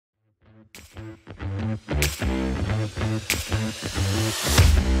All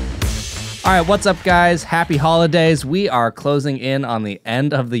right, what's up, guys? Happy holidays. We are closing in on the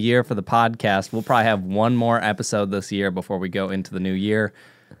end of the year for the podcast. We'll probably have one more episode this year before we go into the new year,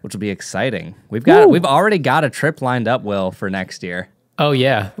 which will be exciting. We've already got a trip lined up, Will, for next year. Oh,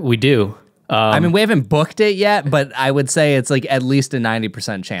 yeah, we do. I mean, we haven't booked it yet, but I would say it's like at least a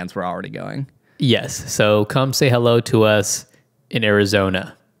 90% chance we're already going. Yes, so come say hello to us in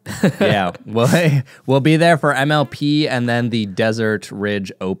Arizona. Yeah, we'll be there for MLP and then the Desert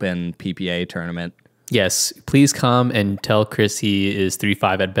Ridge Open PPA tournament. Yes, please come and tell Chris he is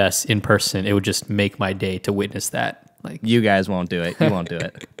 3.5 at best in person. It would just make my day to witness that. Like, you guys won't do it. You won't do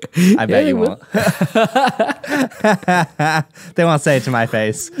it. I bet you won't. They won't say it to my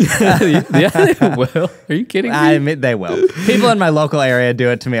face. Yeah, they will. Are you kidding me? I mean, they will. People in my local area do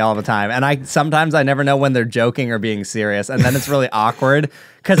it to me all the time, and sometimes I never know when they're joking or being serious, and then it's really awkward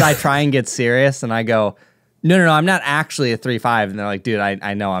because I try and get serious, and I go, no, I'm not actually a 3.5, and they're like, dude,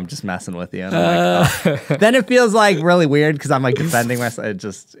 I know, I'm just messing with you. And I'm like, oh. Then it feels like really weird because I'm like defending myself.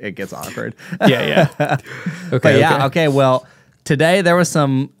 It gets awkward. Yeah. Okay. Well, today there was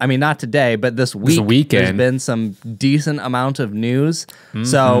not today, but this weekend, there's been some decent amount of news. Mm-hmm.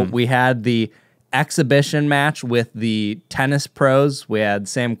 So we had the exhibition match with the tennis pros. We had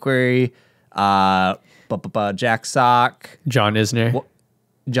Sam Querrey, Jack Sock, John Isner,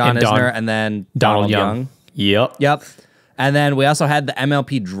 and then Donald Young. Yep. And then we also had the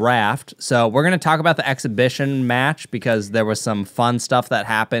MLP draft. So we're going to talk about the exhibition match because there was some fun stuff that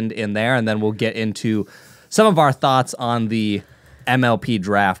happened in there. And then we'll get into some of our thoughts on the MLP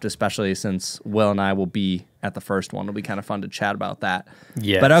draft, especially since Will and I will be at the first one. It'll be kind of fun to chat about that.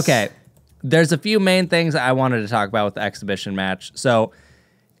 Yes. But okay, there's a few main things I wanted to talk about with the exhibition match. So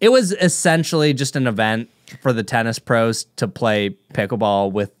it was essentially just an event for the tennis pros to play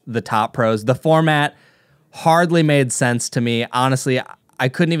pickleball with the top pros. The format hardly made sense to me. Honestly, I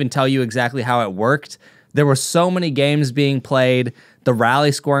couldn't even tell you exactly how it worked. There were so many games being played. The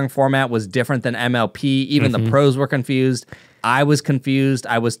rally scoring format was different than MLP. Even the pros were confused. I was confused.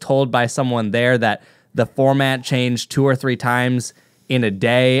 I was told by someone there that the format changed 2 or 3 times in a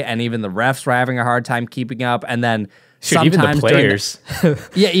day, and even the refs were having a hard time keeping up. And then sometimes even the players.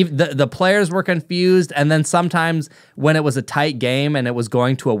 The players were confused, and then sometimes when it was a tight game and it was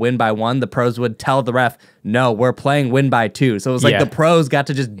going to a win by 1, the pros would tell the ref, no, we're playing win by 2. So it was like the pros got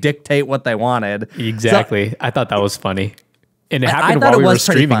to just dictate what they wanted. Exactly. So, I thought that was funny. And it happened while we were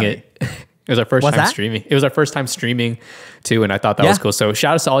streaming it. It was our first time streaming. It was our first time streaming too, and I thought that was cool. So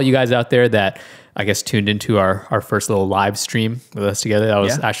shout out to all you guys out there that I guess tuned into our first little live stream with us together. That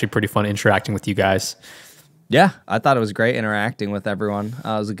was actually pretty fun interacting with you guys. Yeah, I thought it was great interacting with everyone. It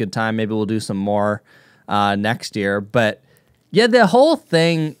was a good time. Maybe we'll do some more next year. But yeah, the whole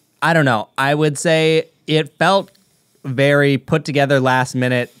thing, I don't know. I would say it felt very put together last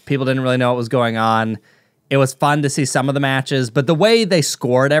minute. People didn't really know what was going on. It was fun to see some of the matches, but the way they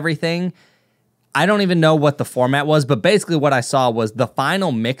scored everything, I don't even know what the format was, but basically what I saw was the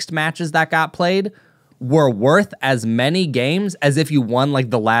final mixed matches that got played were worth as many games as if you won like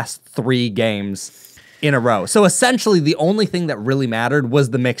the last 3 games in a row. So essentially the only thing that really mattered was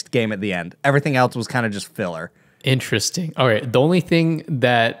the mixed game at the end. Everything else was kind of just filler. Interesting. All right. The only thing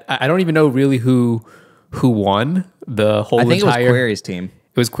that I don't even know really who won the whole entire... I think it was Querrey's team.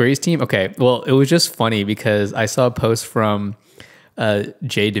 It was Querrey's team? Okay. Well, it was just funny because I saw a post from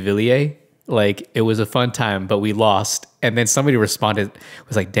Jay DeVilliers. Like, it was a fun time, but we lost. And then somebody responded,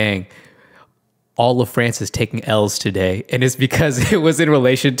 was like, dang, all of France is taking L's today. And it's because it was in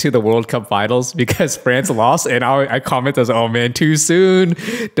relation to the World Cup finals because France lost. And I commented, I was like, oh man, too soon.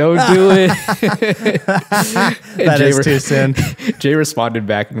 Don't do it. That is too soon. Jay responded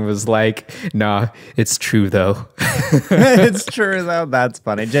back and was like, nah, it's true though. It's true though. That's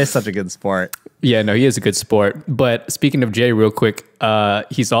funny. Jay's such a good sport. Yeah, no, he is a good sport. But speaking of Jay real quick,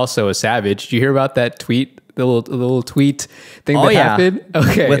 he's also a savage. Did you hear about that tweet? The little tweet thing that happened?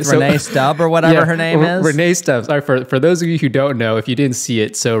 Okay. With Renee Stubb or whatever her name is? Renee Stubbs. All right, for those of you who don't know, if you didn't see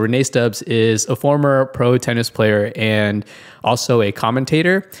it, so Renee Stubbs is a former pro tennis player and also a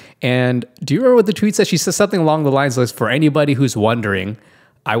commentator. And do you remember what the tweet said? She said something along the lines of, for anybody who's wondering,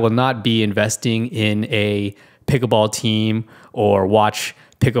 I will not be investing in a pickleball team or watch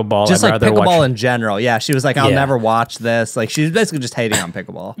pickleball. Just like pickleball in general. Yeah, she was like, I'll never watch this. Like, she was basically just hating on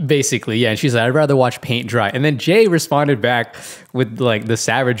pickleball. Basically, yeah. And she's like, I'd rather watch paint dry. And then Jay responded back with like the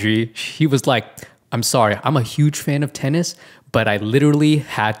savagery. He was like, I'm sorry, I'm a huge fan of tennis, but I literally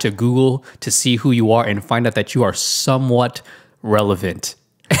had to Google to see who you are and find out that you are somewhat relevant.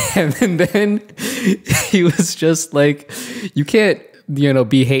 And then he was just like, you can't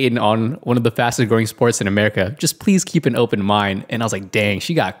be hating on one of the fastest growing sports in America. Just please keep an open mind. And I was like, dang,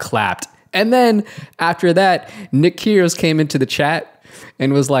 she got clapped. And then after that, Nick Kyrgios came into the chat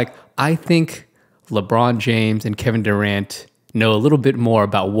and was like, I think LeBron James and Kevin Durant know a little bit more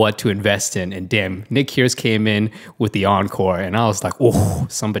about what to invest in. And damn, Nick Kyrgios came in with the encore. And I was like, oh,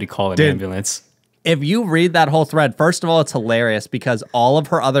 somebody call an ambulance. If you read that whole thread, first of all, it's hilarious because all of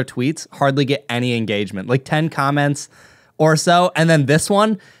her other tweets hardly get any engagement, like 10 comments or so. And then this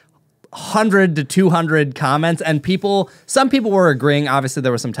one, 100 to 200 comments, and some people were agreeing. Obviously,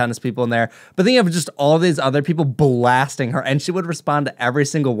 there were some tennis people in there, but then you have just all of these other people blasting her, and she would respond to every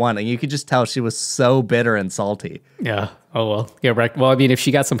single one, and you could just tell she was so bitter and salty. Yeah. Oh, well. Yeah, right. Well, I mean, if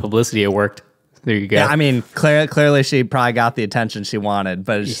she got some publicity, it worked. There you go. Yeah, I mean, clearly she probably got the attention she wanted,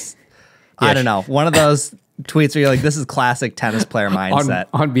 but it's just, I don't know. One of those tweets where you're like, this is classic tennis player mindset.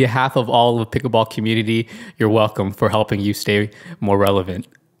 On behalf of all of the pickleball community, you're welcome for helping you stay more relevant.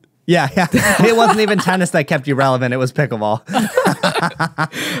 Yeah. It wasn't even tennis that kept you relevant. It was pickleball.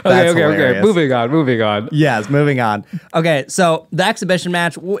 Okay. Moving on. Yes, moving on. Okay, so the exhibition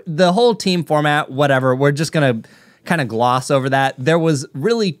match, the whole team format, whatever, we're just going to kind of gloss over that. There was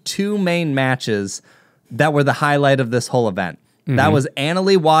really two main matches that were the highlight of this whole event. Mm-hmm. That was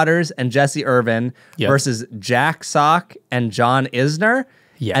Annalie Waters and Jessie Irvin versus Jack Sock and John Isner.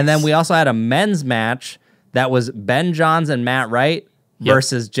 Yes. And then we also had a men's match that was Ben Johns and Matt Wright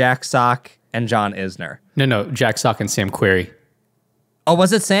versus Jack Sock and John Isner. No, Jack Sock and Sam Querrey. Oh,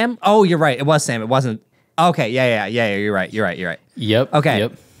 was it Sam? Oh, you're right. It was Sam. It wasn't. Okay, yeah. You're right. Yep. Okay.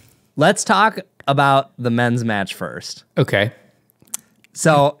 Yep. Let's talk about the men's match first. Okay.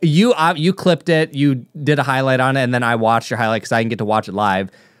 So you clipped it, you did a highlight on it, and then I watched your highlight because I didn't get to watch it live.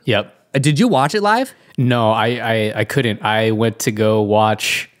 Yep. Did you watch it live? No, I couldn't. I went to go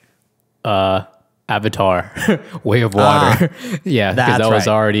watch Avatar, Way of Water. Yeah, because that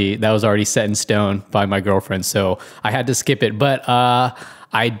was already set in stone by my girlfriend, so I had to skip it. But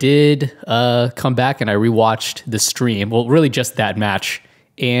I did come back and I rewatched the stream. Well, really just that match,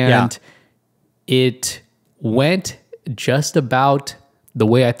 and it went just about the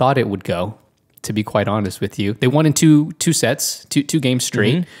way I thought it would go, to be quite honest with you. They won in two sets, two games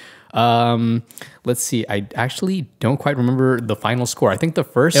straight. Mm-hmm. Let's see. I actually don't quite remember the final score. I think the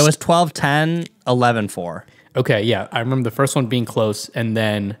first... It was 12-10, 11-4. Okay, yeah. I remember the first one being close and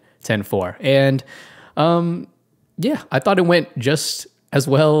then 10-4. And I thought it went just as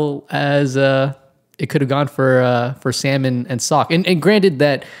well as it could have gone for Sam and Sock. And granted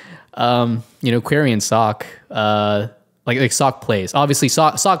that, Querrey and Sock... Like Sock plays. Obviously,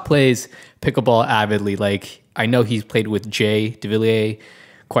 Sock plays pickleball avidly. Like, I know he's played with Jay DeVilliers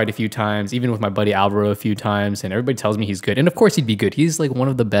quite a few times, even with my buddy Alvaro a few times, and everybody tells me he's good. And of course he'd be good. He's like one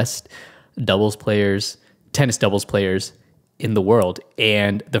of the best tennis doubles players in the world.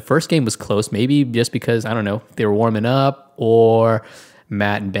 And the first game was close, maybe just because, I don't know, they were warming up or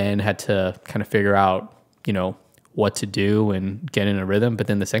Matt and Ben had to kind of figure out, what to do and get in a rhythm. But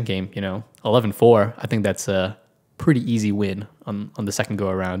then the second game, 11-4, I think that's a pretty easy win on the second go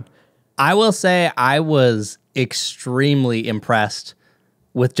around. I will say I was extremely impressed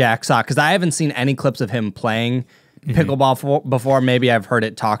with Jack Sock because I haven't seen any clips of him playing pickleball before. Maybe I've heard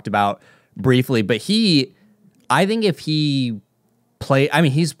it talked about briefly, but I think if he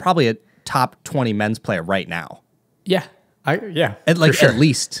he's probably a top 20 men's player right now. Yeah. At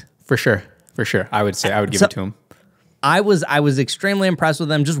least. For sure. I would say I would give it to him. I was extremely impressed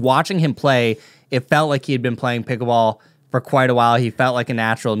with him. Just watching him play, it felt like he had been playing pickleball for quite a while. He felt like a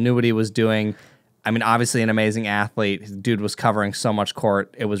natural, knew what he was doing. I mean, obviously an amazing athlete. His dude was covering so much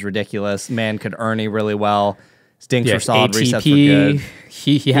court. It was ridiculous. Man could Ernie really well. His dinks were solid. ATP, resets were good.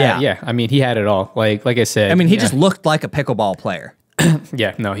 He had, I mean, he had it all. Like I said. I mean, he just looked like a pickleball player.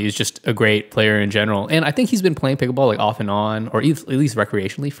 He's just a great player in general. And I think he's been playing pickleball like off and on, or at least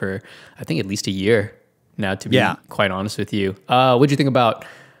recreationally for, I think, at least a year now, to be quite honest with you. What'd you think about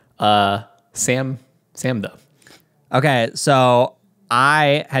Sam though? Okay, so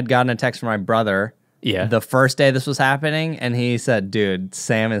I had gotten a text from my brother the first day this was happening, and he said, dude,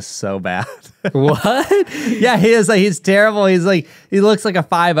 Sam is so bad. What? Yeah, he is. He's terrible. He looks like a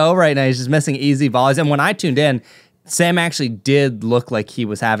 5-0 right now. He's just missing easy volleys. And when I tuned in, Sam actually did look like he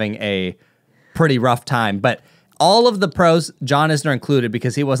was having a pretty rough time. But all of the pros, John Isner included,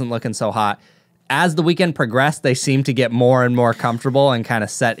 because he wasn't looking so hot, as the weekend progressed, they seemed to get more and more comfortable and kind of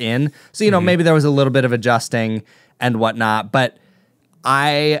set in. So, maybe there was a little bit of adjusting and whatnot. But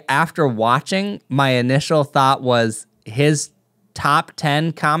after watching, my initial thought was his top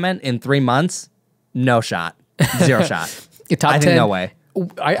 10 comment in 3 months, no shot. 0 shot. Top I 10, think no way.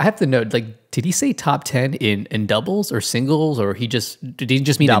 I have to note, like, Did he say top 10 in doubles or singles, or did he just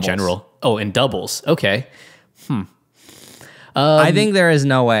mean Doubles. in general? Oh, in doubles. Okay. I think there is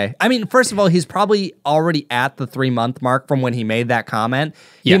no way. I mean, first of all, he's probably already at the 3-month mark from when he made that comment.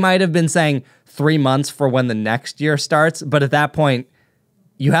 Yeah. He might have been saying 3 months for when the next year starts, but at that point,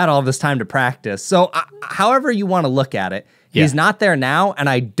 you had all this time to practice. So however you want to look at it, he's not there now, and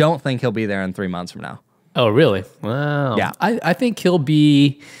I don't think he'll be there in 3 months from now. Oh, really? Wow. Yeah. I think he'll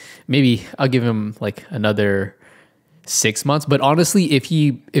be, maybe I'll give him like another 6 months. But honestly, if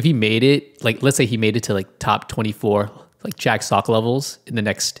he made it, like let's say he made it to like top 24, like Jack Sock levels in the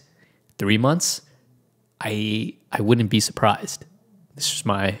next 3 months, I wouldn't be surprised. This is just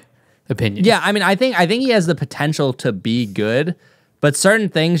my opinion. Yeah, I mean, I think he has the potential to be good, but certain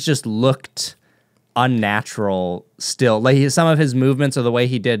things just looked unnatural still. Like some of his movements or the way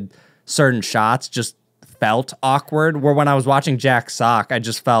he did certain shots just felt awkward, where when I was watching Jack Sock, I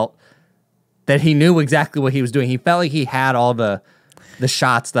just felt that he knew exactly what he was doing. He felt like he had all the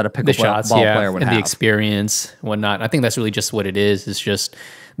shots that a pickleball player would and have. The experience, whatnot. I think that's really just what it is. It's just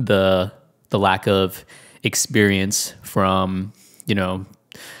the lack of experience from,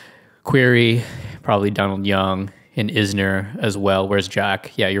 Query, probably Donald Young, and Isner as well. Whereas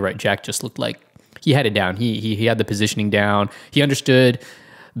Jack, yeah, you're right. Jack just looked like he had it down. He had the positioning down. He understood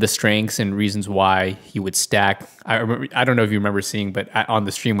the strengths and reasons why he would stack. I don't know if you remember seeing, but on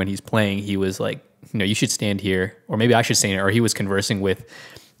the stream when he's playing, he was like, you should stand here, or maybe I should stand here. Or he was conversing with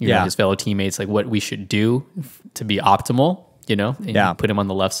his fellow teammates, like what we should do to be optimal, and put him on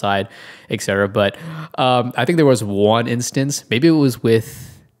the left side, etc. But I think there was one instance, maybe it was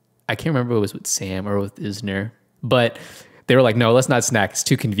I can't remember if it was with Sam or with Isner, but they were like, no, let's not snack. It's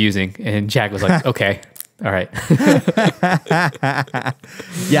too confusing. And Jack was like, okay. All right.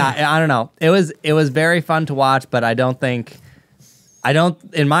 Yeah, I don't know. It was very fun to watch, but in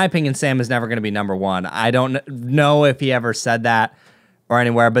my opinion, Sam is never going to be number one. I don't know if he ever said that or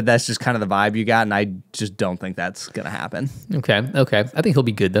anywhere, but that's just kind of the vibe you got, and I just don't think that's going to happen. Okay. I think he'll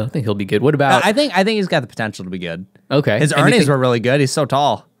be good, though. I think he'll be good. What about... I think he's got the potential to be good. Okay. His earnings were really good. He's so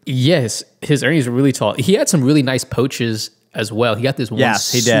tall. Yes, his earnings were really tall. He had some really nice poaches as well. He got this one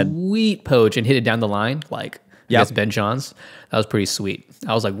sweet poach and hit it down the line, like against Ben Johns. That was pretty sweet.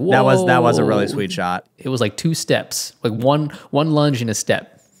 I was like, whoa. That was a really sweet shot. It was like 2 steps, like one lunge and a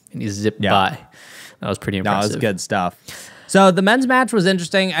step, and he zipped by. That was pretty impressive. That was good stuff. So the men's match was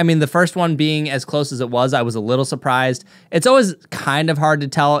interesting. I mean, the first one being as close as it was, I was a little surprised. It's always kind of hard to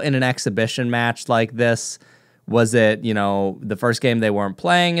tell in an exhibition match like this. Was it, the first game they weren't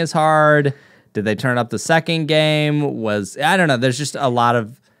playing as hard? Did they turn up the second game? I don't know. There's just a lot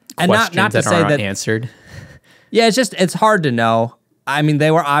of questions not to that say aren't that answered. Yeah, it's hard to know. I mean,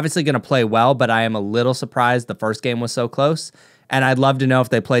 they were obviously going to play well, but I am a little surprised the first game was so close. And I'd love to know if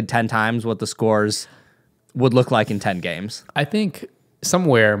they played 10 times what the scores would look like in 10 games. I think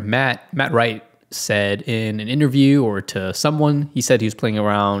somewhere Matt Wright said in an interview or to someone, he said he was playing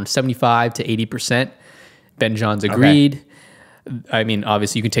around 75 to 80%. Ben Johns agreed. Okay. I mean,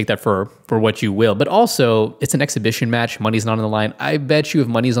 obviously you can take that for what you will, but also it's an exhibition match. Money's not on the line. I bet you if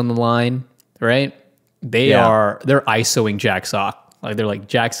money's on the line, right? They're ISOing Jack Sock. Like they're like,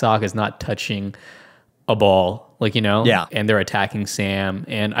 Jack Sock is not touching a ball, and they're attacking Sam.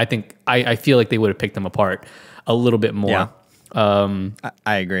 And I think, I feel like they would have picked them apart a little bit more. Yeah.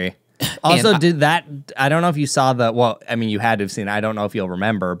 I agree. Also, I don't know if you saw you had to have seen it. I don't know if you'll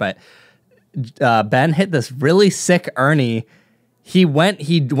remember, but Ben hit this really sick Ernie. When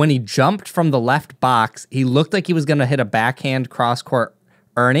he jumped from the left box, he looked like he was going to hit a backhand cross-court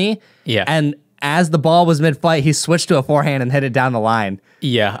Ernie. Yeah. And as the ball was mid-flight, he switched to a forehand and hit it down the line.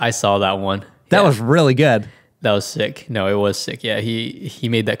 Yeah, I saw that one. That was really good. That was sick. No, it was sick. Yeah, he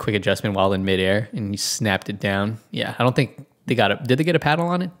made that quick adjustment while in midair, and he snapped it down. Yeah, I don't think they got did they get a paddle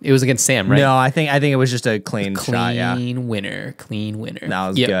on it? It was against Sam, right? No, I think it was just a clean shot. Yeah. Clean winner. That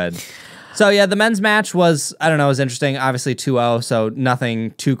was good. So, yeah, the men's match was, I don't know, it was interesting. Obviously 2-0, so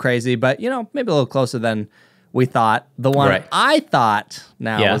nothing too crazy, but, maybe a little closer than we thought. The one I thought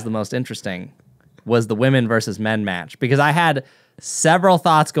was the most interesting was the women versus men match, because I had several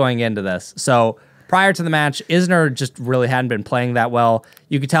thoughts going into this. So, prior to the match, Isner just really hadn't been playing that well.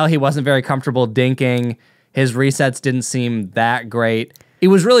 You could tell he wasn't very comfortable dinking. His resets didn't seem that great. It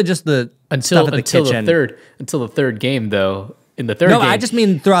was really just the stuff at the kitchen. Until the third game, though. In the third game. I just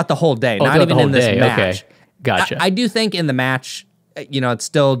mean throughout the whole day, not even in this match. Okay. Gotcha. I do think in the match, it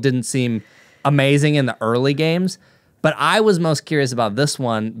still didn't seem amazing in the early games, but I was most curious about this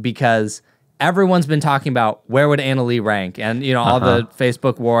one because everyone's been talking about where would Anna Leigh rank, and all the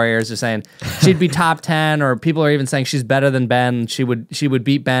Facebook warriors are saying she'd be top 10, or people are even saying she's better than Ben. She would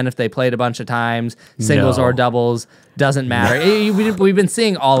beat Ben if they played a bunch of times, singles or doubles, doesn't matter. We've been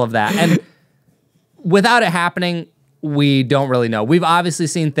seeing all of that, and without it happening, we don't really know. We've obviously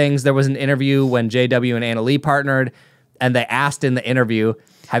seen things. There was an interview when JW and Anna Leigh partnered, and they asked in the interview,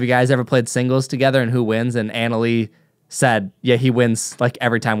 have you guys ever played singles together and who wins? And Anna Leigh said, yeah, he wins like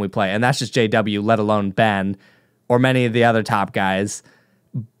every time we play. And that's just JW, let alone Ben or many of the other top guys.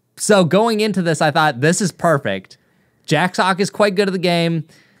 So going into this, I thought this is perfect. Jack Sock is quite good at the game.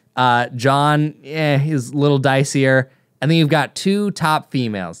 John, he's a little dicier. And then you've got 2 top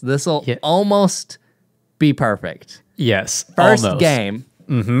females. This will almost be perfect. Yes. First almost. game.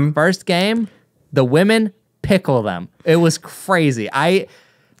 First game, the women pickle them. It was crazy. This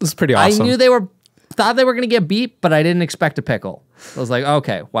is pretty awesome. I knew thought they were going to get beat, but I didn't expect a pickle. I was like,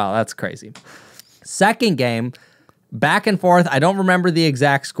 okay, wow, that's crazy. Second game, back and forth. I don't remember the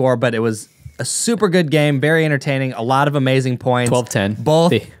exact score, but it was a super good game, very entertaining, a lot of amazing points. 12-10.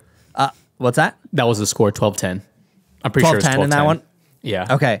 Both. What's that? That was the score, 12-10. I'm pretty sure it's 12-10 in that one? Yeah.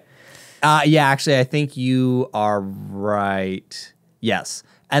 Okay. Yeah, actually, I think you are right. Yes.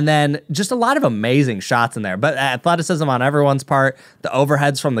 And then just a lot of amazing shots in there. But athleticism on everyone's part. The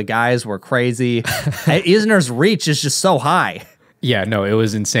overheads from the guys were crazy. Isner's reach is just so high. Yeah, no, it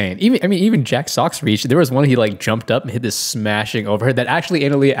was insane. Even Jack Sock's reach, there was one he like jumped up and hit this smashing overhead that actually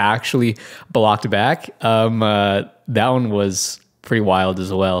Anna Leigh actually blocked back. That one was pretty wild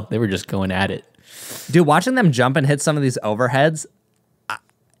as well. They were just going at it. Dude, watching them jump and hit some of these overheads,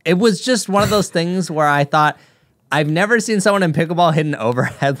 it was just one of those things where I thought, I've never seen someone in pickleball hit an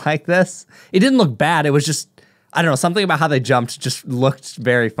overhead like this. It didn't look bad. It was just, I don't know, something about how they jumped just looked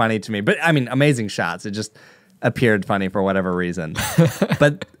very funny to me. But I mean, amazing shots. It just appeared funny for whatever reason.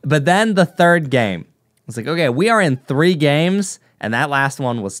 but then the third game, I was like, okay, we are in 3 games, and that last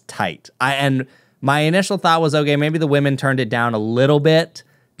one was tight. And my initial thought was, okay, maybe the women turned it down a little bit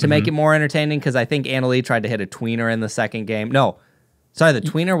to make it more entertaining, because I think Anna Leigh tried to hit a tweener in the second game. No, sorry, the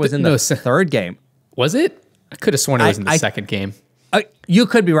tweener was in the third game. Was it? I could have sworn it was in the second game. You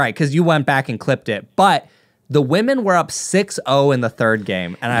could be right, because you went back and clipped it. But the women were up 6-0 in the third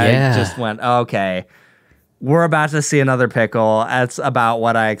game. And I just went, okay, we're about to see another pickle. That's about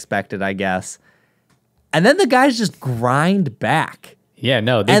what I expected, I guess. And then the guys just grind back. Yeah,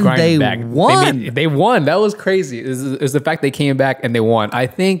 no, they grinded back. Won. They won. That was crazy. It was the fact they came back and they won. I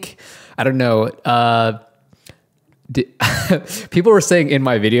think, I don't know, people were saying in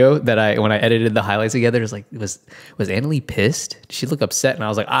my video that when I edited the highlights together, it was like, was Anna Leigh pissed? Did she look upset? And I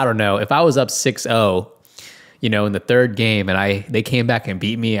was like, I don't know. If I was up 6-0, in the third game and they came back and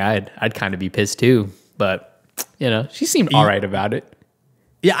beat me, I'd kind of be pissed too. But she seemed all right about it.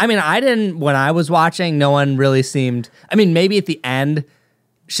 Yeah, I mean, when I was watching, no one really seemed, I mean, maybe at the end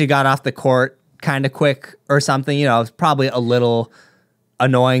she got off the court kind of quick or something. It was probably a little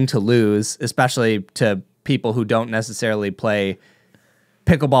annoying to lose, especially to people who don't necessarily play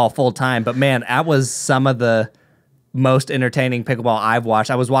pickleball full time. But man, that was some of the most entertaining pickleball I've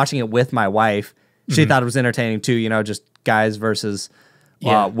watched. I was watching it with my wife. She thought it was entertaining too, just guys versus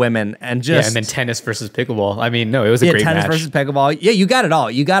women, and just and then tennis versus pickleball. I mean, no, it was a great tennis match. Versus pickleball. Yeah, you got it all.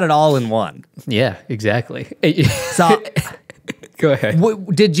 You got it all in one. Yeah, exactly. So go ahead.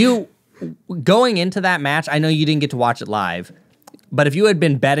 Did you, going into that match, I know you didn't get to watch it live, but if you had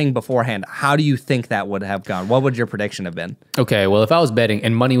been betting beforehand, how do you think that would have gone? What would your prediction have been? Okay, well, if I was betting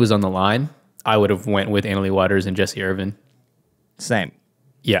and money was on the line, I would have went with Anna Leigh Waters and Jessie Irvin. Same.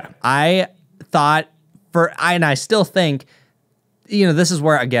 Yeah. I thought and I still think, this is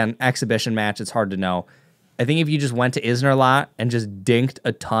where, again, exhibition match, it's hard to know. I think if you just went to Isner a lot and just dinked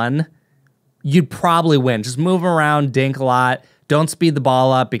a ton, you'd probably win. Just move around, dink a lot. Don't speed the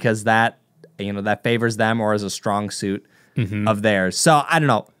ball up, because that favors them or is a strong suit of theirs. So I don't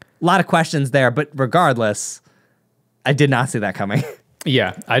know. A lot of questions there, but regardless, I did not see that coming.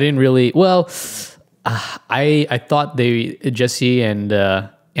 Yeah, I didn't really. Well, I thought Jessie and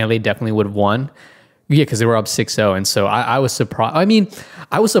Anna Leigh definitely would have won. Yeah, because they were up 6-0, and so I was surprised. I mean,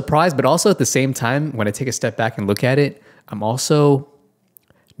 I was surprised, but also at the same time, when I take a step back and look at it, I'm also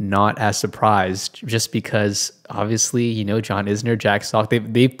not as surprised, just because obviously, John Isner, Jack Sock,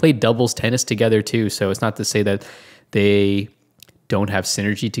 they've played doubles tennis together too, so it's not to say that they don't have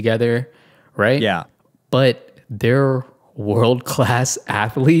synergy together, right? Yeah. But they're world-class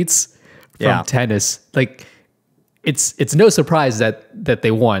athletes from tennis. Like, it's no surprise that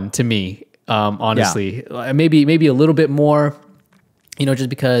they won, to me. Honestly, maybe a little bit more, just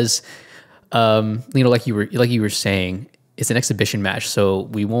because, like you were saying, it's an exhibition match, so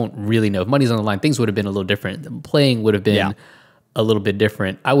we won't really know. If money's on the line, things would have been a little different. The playing would have been a little bit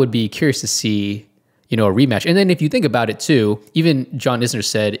different. I would be curious to see, a rematch. And then if you think about it too, even John Isner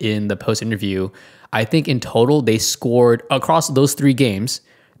said in the post interview, I think in total they scored across those 3 games,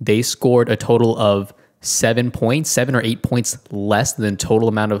 they scored a total of 7 or 8 points less than total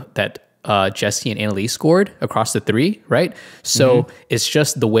amount of that Jessie and Annalise scored across the 3, right? So it's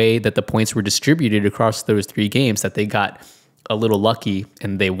just the way that the points were distributed across those 3 games that they got a little lucky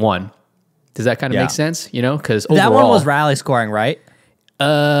and they won. Does that kind of make sense? Because that one was rally scoring, right?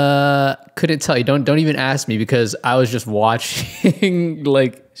 Couldn't tell you. Don't even ask me because I was just watching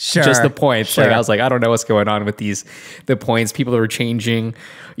just the points. Sure. I was like, I don't know what's going on with the points. People were changing,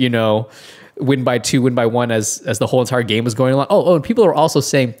 win by 2, win by 1 as the whole entire game was going along. Oh, and people are also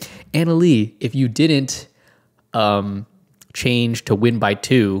saying, Anna Lee, if you didn't change to win by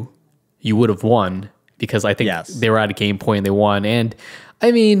 2, you would have won because I think they were at a game point and they won. And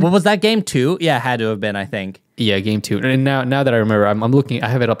I mean, what was that, game 2? Yeah, it had to have been, I think. Yeah, game 2. And now that I remember, I'm looking. I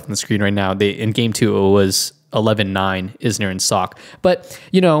have it up on the screen right now. In game 2, it was 11-9 Isner and Sock. But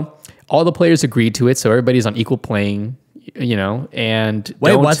all the players agreed to it, so everybody's on equal playing. And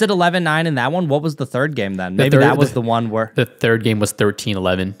wait, was it 11-9 in that one? What was the third game then? Maybe that was the one where the third game was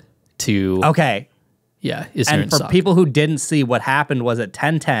 13-11 to Isner and for Sock. People who didn't see, what happened was at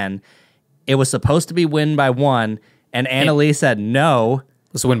 10-10, it was supposed to be win by 1, and Annalise said no.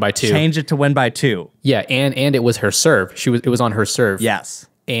 Let's win by 2. Change it to win by 2. Yeah, and it was her serve. It was on her serve. Yes,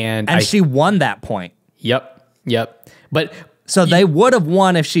 and she won that point. Yep. But so they would have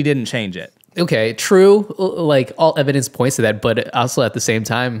won if she didn't change it. Okay, true. Like all evidence points to that, but also at the same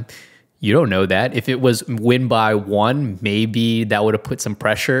time, you don't know that. If it was win by 1, maybe that would have put some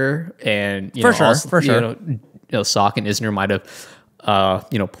pressure, and for sure. Sock and Isner might have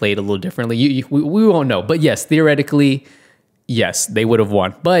played a little differently. We won't know, but yes, theoretically, yes, they would have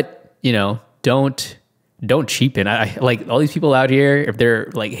won. But don't cheapen. I like all these people out here, if they're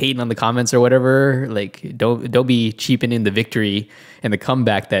like hating on the comments or whatever, like don't be cheapening the victory and the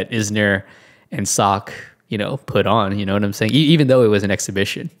comeback that Isner and Sock, put on. You know what I'm saying? Even though it was an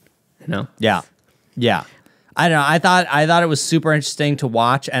exhibition, Yeah. I don't know. I thought it was super interesting to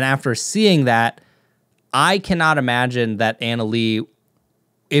watch, and after seeing that, I cannot imagine that Anna Lee,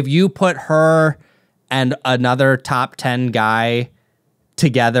 if you put her and another top 10 guy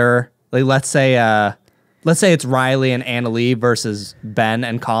together, like let's say it's Riley and Anna Lee versus Ben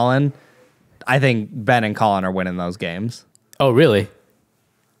and Colin, I think Ben and Colin are winning those games. Oh, really?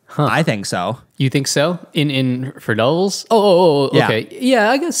 Huh. I think so. You think so? In for doubles? Oh, okay. Yeah,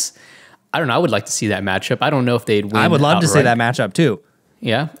 I guess. I don't know. I would like to see that matchup. I don't know if they'd win. I would love to see that matchup too.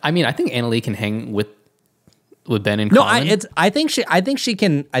 Yeah, I mean, I think Anna Lee can hang with Ben and Colin. No, I think she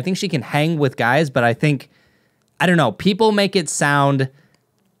can hang with guys, but I don't know. People make it sound,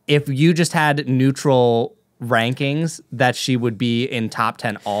 if you just had neutral rankings, that she would be in top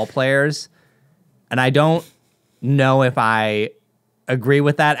 10 all players, and I don't know if I agree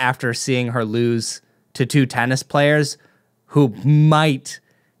with that after seeing her lose to 2 tennis players who might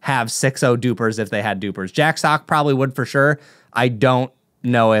have 6-0 dupers if they had dupers. Jack Sock probably would for sure. I don't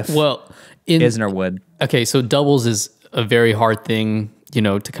know if Isner would. Okay, so doubles is a very hard thing,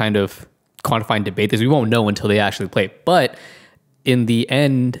 to kind of quantify and debate this. We won't know until they actually play. But in the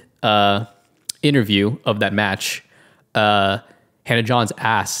end interview of that match, Hannah Johns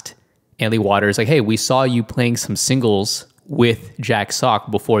asked Annalie Waters, like, hey, we saw you playing some singles with Jack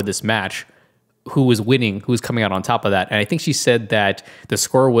Sock before this match. Who was winning? Who was coming out on top of that? And I think she said that the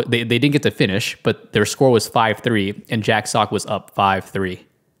score was, they didn't get to finish, but their score was 5-3, and Jack Sock was up 5-3.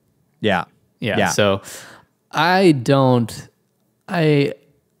 Yeah. So I don't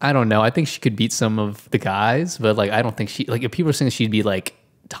know. I think she could beat some of the guys, but like I don't think if people are saying she'd be like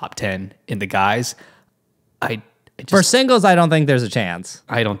top 10 in the guys, for singles, I don't think there's a chance.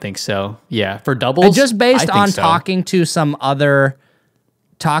 I don't think so. Yeah, for doubles, and just based on talking to some other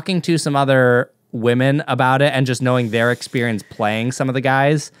women about it and just knowing their experience playing some of the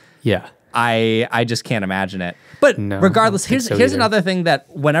guys. Yeah. I just can't imagine it. But regardless, here's another thing that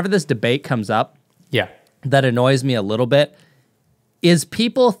whenever this debate comes up, that annoys me a little bit, is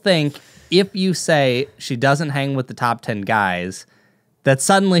people think if you say she doesn't hang with the top 10 guys, that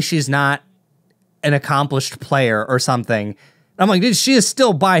suddenly she's not an accomplished player or something. I'm like, dude, she is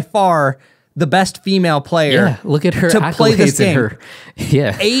still by far the best female player. Yeah, look at her to play this game.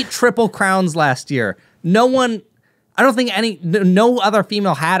 8 Triple Crowns last year. No other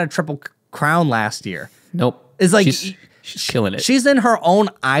female had a Triple Crown last year. Nope. It's like she's killing it. She's in her own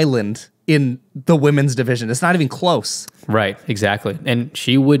island in the women's division. It's not even close. Right, exactly. And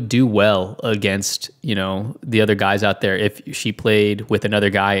she would do well against, the other guys out there if she played with another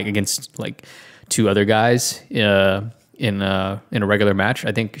guy against like two other guys in a regular match.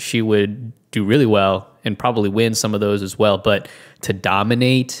 I think she would do really well and probably win some of those as well. But to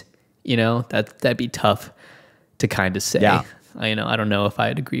dominate, that'd be tough to kind of say. Yeah. I don't know if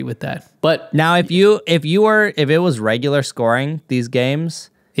I'd agree with that. But Now, if it was regular scoring these games,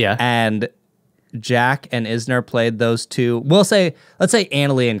 yeah, and Jack and Isner played those two, let's say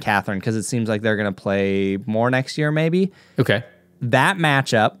Annalie and Catherine, because it seems like they're going to play more next year, maybe. okay. That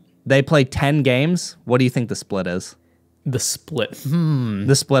matchup, they play 10 games. What do you think the split is? The split.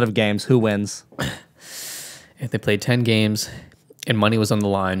 The split of games. Who wins? If they played 10 games and money was on the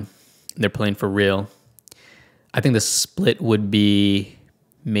line, they're playing for real, I think the split would be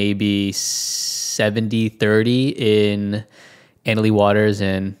maybe 70-30 in Annalie Waters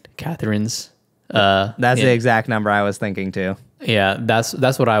and Catherine's. That's the exact number I was thinking too. Yeah, that's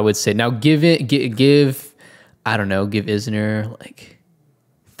what I would say. Now give I don't know, give Isner like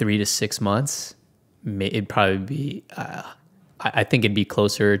 3 to 6 months. It'd probably be, I think it'd be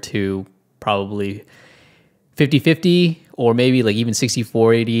closer to probably 50-50 or maybe like even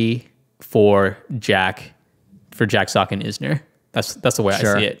 60-40 for Jack Sock and Isner. That's the way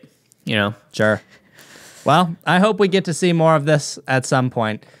Sure. I see it, Sure. Well, I hope we get to see more of this at some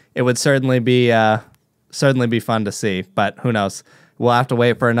point. It would certainly be fun to see, but who knows? We'll have to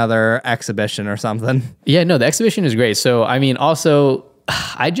wait for another exhibition or something. Yeah, no, the exhibition is great. So, I mean, also,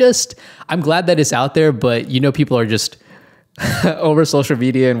 I'm glad that it's out there, but people are just over social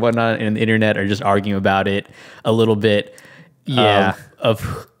media and whatnot and the internet are just arguing about it a little bit. Yeah.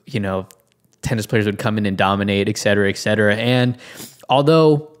 Of tennis players would come in and dominate, et cetera, et cetera. And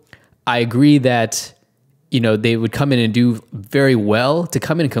although I agree that, they would come in and do very well, to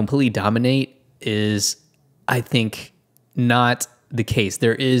come in and completely dominate is, I think, not the case.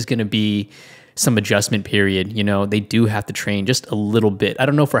 There is going to be some adjustment period. They do have to train just a little bit. I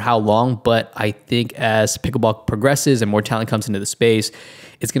don't know for how long, but I think as pickleball progresses and more talent comes into the space,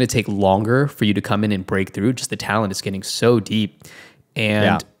 it's going to take longer for you to come in and break through. Just the talent is getting so deep.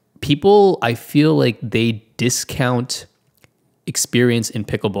 And people, I feel like they discount experience in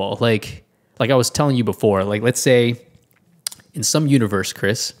pickleball. Like I was telling you before, like let's say in some universe,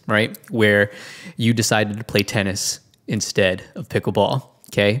 Chris, right, where you decided to play tennis instead of pickleball,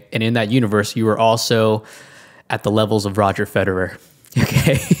 okay? And in that universe, you were also at the levels of Roger Federer,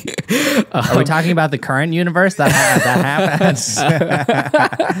 okay? Are we talking about the current universe? That happens.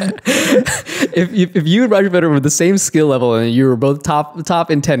 if you and Roger Federer were the same skill level and you were both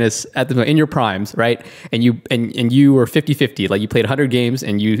top in tennis in your primes, right? And you were 50-50, like you played 100 games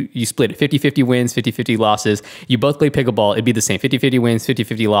and you split it 50-50 wins, 50-50 losses. You both played pickleball, it'd be the same 50-50 wins,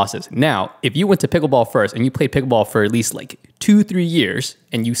 50-50 losses. Now, if you went to pickleball first and you played pickleball for at least like 2-3 years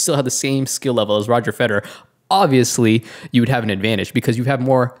and you still have the same skill level as Roger Federer, obviously you would have an advantage because you have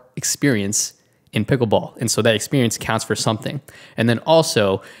more experience in pickleball. And so that experience counts for something. And then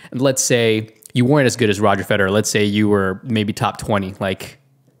also, let's say you weren't as good as Roger Federer. Let's say you were maybe top 20, like,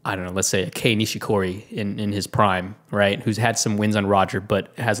 I don't know, let's say a Kei Nishikori in his prime, right? Who's had some wins on Roger,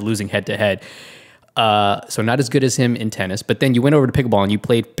 but has losing head to head. So not as good as him in tennis, but then you went over to pickleball and you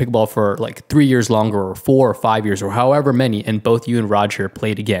played pickleball for like 3 years longer or 4 or 5 years or however many. And both you and Roger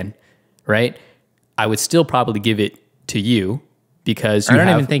played again, right? I would still probably give it to you because I don't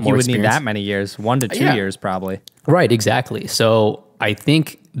even think you would need that many years. 1 to 2 Yeah. years, probably. Right, exactly. So I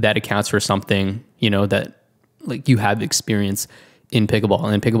think that accounts for something, that like you have experience in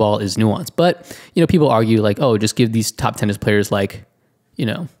pickleball, and pickleball is nuanced. But, people argue like, oh, just give these top tennis players like,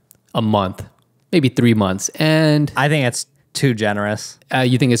 a month, maybe 3 months. And I think it's too generous.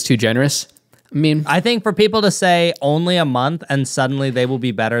 You think it's too generous? I mean, I think for people to say only a month and suddenly they will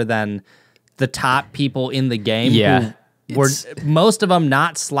be better than the top people in the game. Yeah. Who were most of them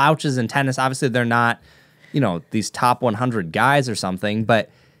not slouches in tennis. Obviously, they're not, these top 100 guys or something,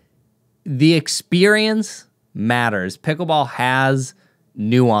 but the experience matters. Pickleball has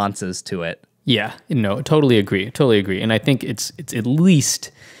nuances to it. yeah, no, totally agree. Totally agree. And I think it's at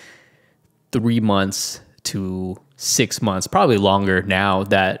least 3 months to 6 months, probably longer now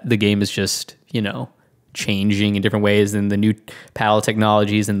that the game is just, changing in different ways and the new paddle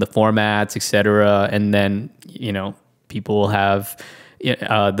technologies and the formats, et cetera. And then, people will have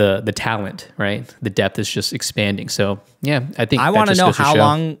the talent, right? The depth is just expanding. So yeah, I think I want to know how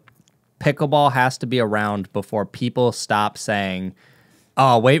long pickleball has to be around before people stop saying,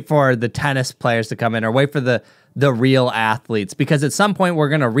 oh, wait for the tennis players to come in or wait for the real athletes. Because at some point we're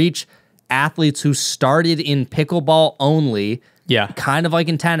going to reach athletes who started in pickleball only. Yeah. Kind of like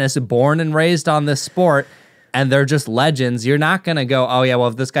in tennis, born and raised on this sport, and they're just legends, you're not going to go, oh, yeah, well,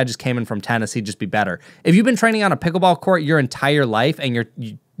 if this guy just came in from tennis, he'd just be better. If you've been training on a pickleball court your entire life and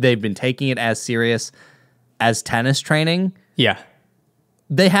they've been taking it as serious as tennis training, yeah,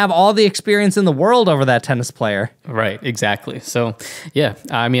 they have all the experience in the world over that tennis player. Right, exactly. So, yeah,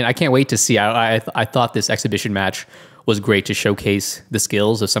 I mean, I can't wait to see. I thought this exhibition match was great to showcase the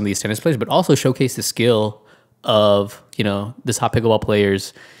skills of some of these tennis players, but also showcase the skill of, the top pickleball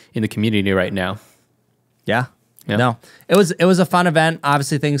players in the community right now. Yeah. No, it was a fun event.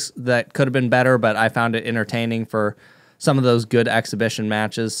 Obviously, things that could have been better, but I found it entertaining for some of those good exhibition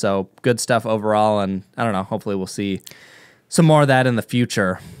matches. So good stuff overall, and I don't know. Hopefully, we'll see some more of that in the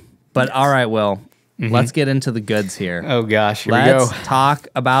future. But all right, Will, let's get into the goods here. Oh gosh, here we go. Let's talk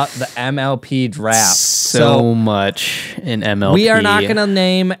about the MLP draft. So much in MLP. We are not going to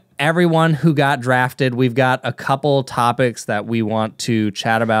name everyone who got drafted. We've got a couple topics that we want to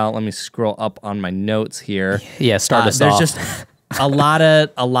chat about. Let me scroll up on my notes here. Yeah, start us off. There's just a lot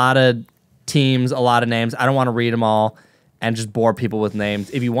of teams, a lot of names. I don't want to read them all and just bore people with names.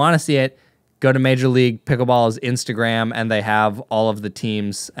 If you want to see it, go to Major League Pickleball's Instagram, and they have all of the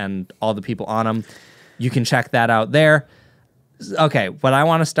teams and all the people on them. You can check that out there. Okay, what I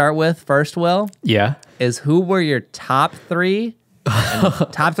want to start with first, Will, is who were your top three,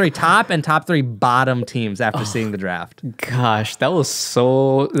 top and top three bottom teams after seeing the draft? Gosh, that's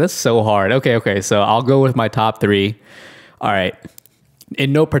so hard. Okay, so I'll go with my top three. All right,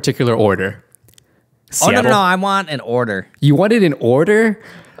 in no particular order. Seattle. No, I want an order. You want it in order?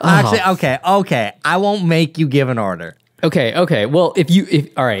 Actually, okay. I won't make you give an order. Okay. Well,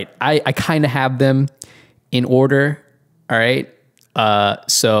 all right, I kind of have them in order. All right.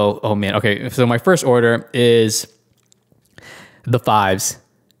 Oh man. Okay. So my first order is the fives.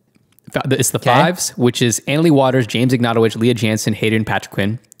 It's the fives, which is Annalie Waters, James Ignatowicz, Leah Jansen, Hayden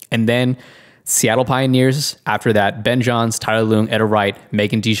Patriquin, and then Seattle Pioneers. After that, Ben Johns, Tyler Leung, Etta Wright,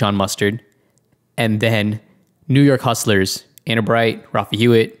 Megan Dijon Mustard, and then New York Hustlers. Anna Bright, Rafa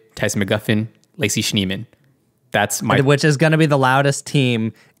Hewitt, Tyson McGuffin, Lacey Schneeman. Which is going to be the loudest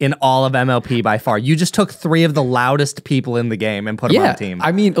team in all of MLP by far. You just took three of the loudest people in the game and put them on a team.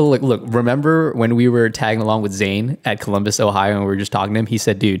 I mean, look, remember when we were tagging along with Zane at Columbus, Ohio, and we were just talking to him? He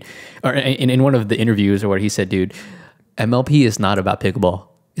said, dude, or in one of the interviews or what, he said, dude, MLP is not about pickleball.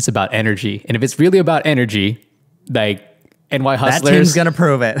 It's about energy. And if it's really about energy, like NY Hustlers, that team's going to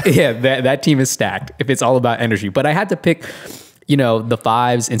prove it. Yeah, that team is stacked if it's all about energy. But I had to pick, the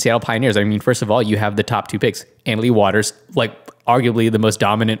fives and Seattle Pioneers. I mean, first of all, you have the top two picks. Annalie Waters, like arguably the most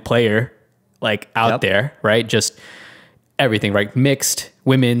dominant player like out there, right? Just everything, right? Mixed,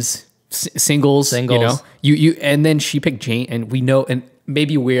 women's, singles. You and then she picked Jane, and we know, and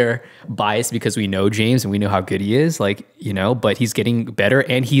maybe we're biased because we know James and we know how good he is, but he's getting better,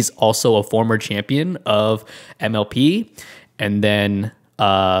 and he's also a former champion of MLP. And then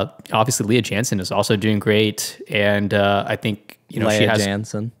obviously Leah Jansen is also doing great, and I think Leah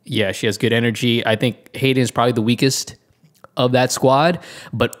Jansen. Yeah, she has good energy. I think Hayden is probably the weakest of that squad,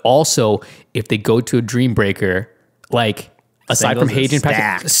 but also if they go to a Dream Breaker, aside from Hayden,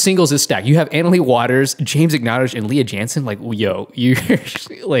 singles is stacked. You have Annalie Waters, James Ignatowicz, and Leah Jansen. You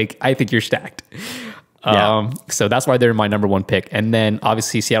I think you're stacked. So that's why they're my number one pick. And then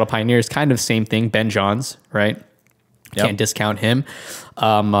obviously Seattle Pioneers, kind of same thing. Ben Johns, right? Can't discount him.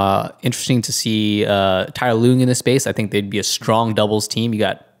 Interesting to see Tyler Leung in this space. I think they'd be a strong doubles team. You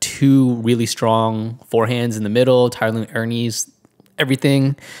got two really strong forehands in the middle. Tyler Leung, Ernie's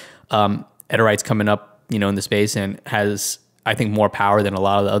everything. Etta Wright's coming up, in the space and has, I think, more power than a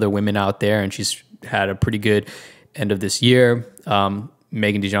lot of the other women out there. And she's had a pretty good end of this year.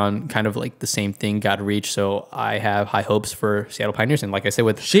 Megan Dijon, kind of like the same thing, got reached. So I have high hopes for Seattle Pioneers. And like I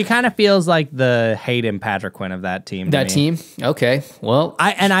said, she kind of feels like the Hayden Patriquin of that team. Okay. Well,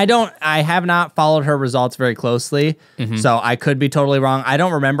 I have not followed her results very closely, so I could be totally wrong. I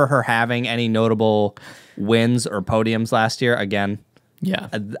don't remember her having any notable wins or podiums last year. Again, yeah,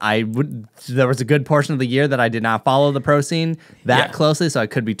 there was a good portion of the year that I did not follow the pro scene that closely, so I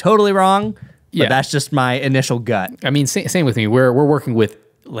could be totally wrong. But that's just my initial gut. I mean, same with me. We're working with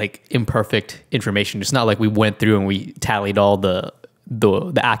imperfect information. It's not like we went through and we tallied all the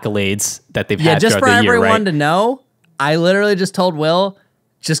accolades that they've had. Just for the year, everyone to know, I literally just told Will,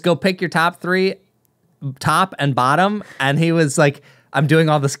 just go pick your top three, top and bottom, and he was like, I'm doing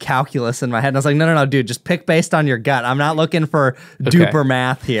all this calculus in my head. And I was like, no, dude, just pick based on your gut. I'm not looking for duper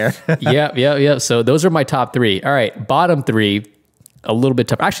math here. Yeah. So those are my top three. All right, bottom three. A little bit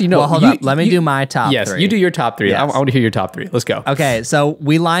tougher. Actually, no. Well, hold up. Let me do my top three. Yes, you do your top three. Yes. I want to hear your top three. Let's go. Okay, so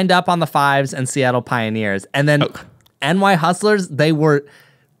we lined up on the fives and Seattle Pioneers. And then NY Hustlers, they were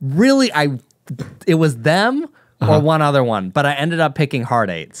really, I it was them or one other one, but I ended up picking hard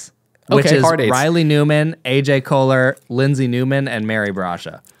eights, which is hard eights. Riley Newman, AJ Kohler, Lindsay Newman, and Mary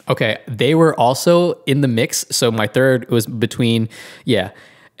Brascia. Okay, they were also in the mix. So my third was between,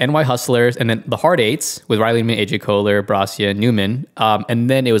 NY Hustlers, and then the Hard Eights with Riley Newman, AJ Kohler, Brascia, Newman. And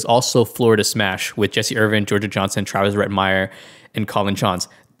then it was also Florida Smash with Jesse Irvin, Georgia Johnson, Travis Rettmeyer, and Colin Johns.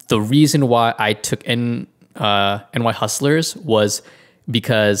 The reason why I took NY Hustlers was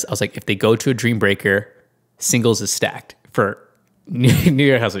because I was like, if they go to a Dream Breaker, singles is stacked for New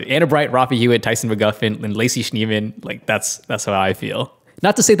York Hustlers. Anna Bright, Rafi Hewitt, Tyson McGuffin, and Lacey Schneeman. Like that's how I feel.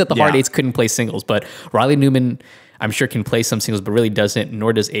 Not to say that the Hard Eights couldn't play singles, but Riley Newman, I'm sure, can play some singles, but really doesn't,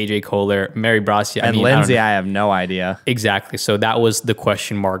 nor does AJ Kohler, Mary Brascia. And Lindsay, I have no idea. Exactly. So that was the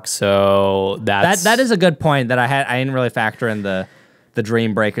question mark. So that is a good point that I didn't really factor in the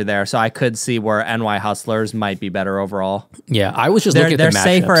Dream Breaker there. So I could see where NY Hustlers might be better overall. Yeah, I was just looking at the matchups.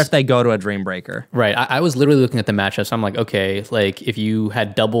 They're safer if they go to a Dream Breaker. Right. I was literally looking at the matchups. I'm like, okay, like if you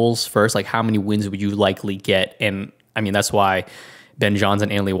had doubles first, like how many wins would you likely get? And I mean, that's why Ben Johns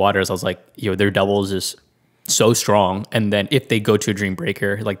and Annalie Waters, I was like, their doubles is so strong. And then if they go to a Dream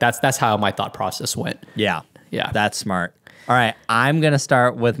Breaker, like that's how my thought process went. Yeah. Yeah. That's smart. All right. I'm going to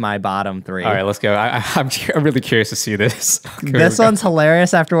start with my bottom three. All right, let's go. I'm really curious to see this. Okay, this one's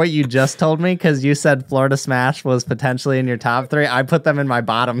hilarious after what you just told me, because you said Florida Smash was potentially in your top three. I put them in my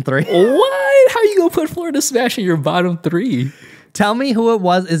bottom three. What? How you going to put Florida Smash in your bottom three? Tell me who it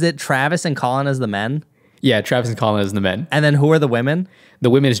was. Is it Travis and Colin as the men? Yeah, Travis and Colin as the men. And then who are the women? The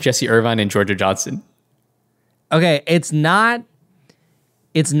women is Jesse Irvine and Georgia Johnson. Okay, it's not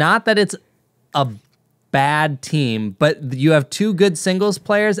that it's a bad team, but you have two good singles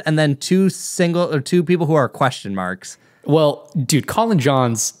players and then two people who are question marks. Well, dude, Colin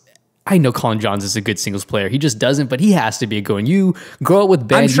Johns, I know Colin Johns is a good singles player. He just doesn't, but he has to be a good one. You grow up with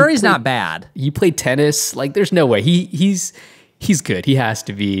Ben. I'm sure he's not bad. You play tennis. Like, there's no way. He's good. He has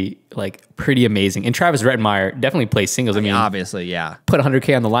to be like pretty amazing. And Travis Rettmeyer definitely plays singles. I mean, obviously, yeah. Put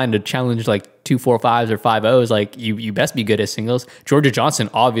 100K on the line to challenge like 2-4-5s or 5-0s. Like you best be good at singles. Georgia Johnson,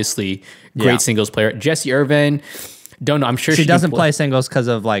 obviously great singles player. Jesse Irvin, don't know. I'm sure she doesn't play singles because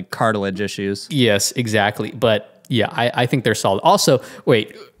of like cartilage issues. Yes, exactly. But yeah, I think they're solid. Also,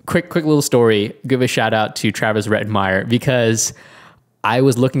 wait, quick little story. Give a shout out to Travis Rettmeyer, because I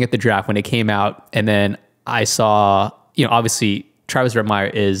was looking at the draft when it came out, and then I saw, obviously Travis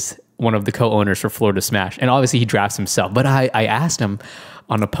Rettmeyer is one of the co-owners for Florida Smash, and obviously he drafts himself. But I asked him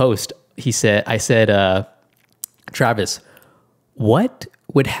on a post, I said, Travis, what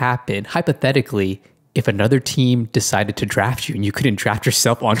would happen hypothetically if another team decided to draft you and you couldn't draft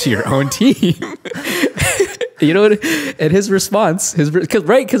yourself onto your own team? You know what? And his response,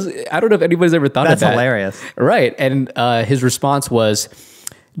 because I don't know if anybody's ever thought of that. That's hilarious. Right. And his response was,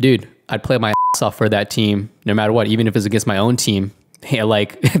 dude, I'd play my ass off for that team no matter what, even if it's against my own team. Yeah,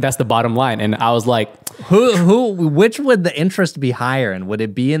 like that's the bottom line. And I was like, which would the interest be higher in? Would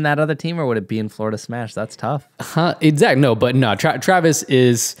it be in that other team or would it be in Florida Smash? That's tough. Exactly. No, Travis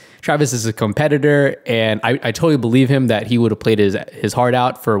is a competitor, and I totally believe him that he would have played his heart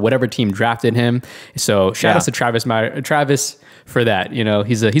out for whatever team drafted him. So shout out to Travis for that.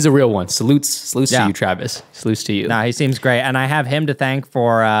 He's a real one. Salutes to you, Travis. Salutes to you. Nah, he seems great. And I have him to thank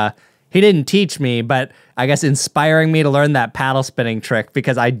for he didn't teach me, but I guess inspiring me to learn that paddle spinning trick,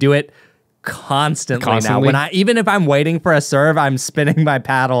 because I do it constantly now. Even if I'm waiting for a serve, I'm spinning my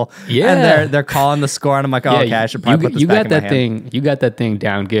paddle. Yeah, and they're calling the score, and I'm like, okay, I should probably put this back in my hand. You got that thing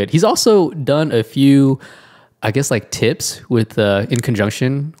down good. He's also done a few, I guess, like tips with in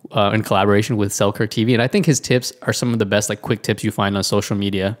conjunction in collaboration with Selkirk TV, and I think his tips are some of the best like quick tips you find on social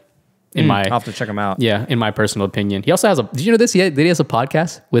media. I'll have to check him out. Yeah, in my personal opinion. He also has did you know this? He has a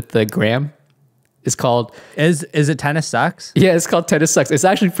podcast with Graham. It's called... Is it Tennis Sucks? Yeah, it's called Tennis Sucks. It's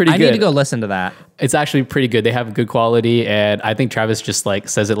actually pretty good. I need to go listen to that. It's actually pretty good. They have good quality, and I think Travis just like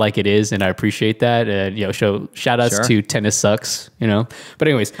says it like it is, and I appreciate that. And shout outs to Tennis Sucks, But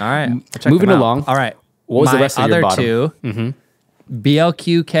anyways, all right, moving along. All right. What was the rest of your bottom? Two,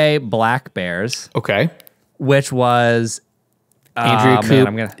 BLQK Black Bears. Okay. Which was... Andrea Coop,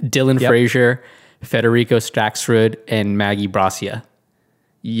 Dylan Frazier, Federico Staksrud, and Maggie Brascia.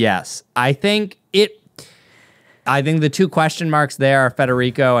 Yes. I think the two question marks there are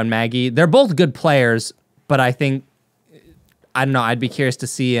Federico and Maggie. They're both good players, but I don't know, I'd be curious to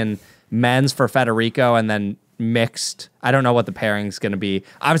see in men's for Federico and then mixed. I don't know what the pairing's going to be.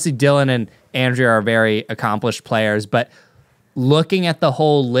 Obviously, Dylan and Andrea are very accomplished players, but looking at the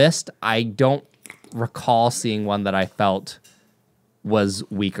whole list, I don't recall seeing one that I felt was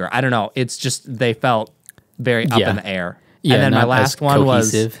weaker. I don't know. It's just they felt very up in the air. Yeah, and then my last one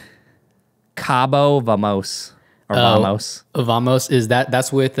was Cabo Vamos or Vamos. Vamos is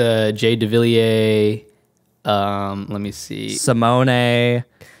that's with Jay DeVilliers. Let me see. Simone.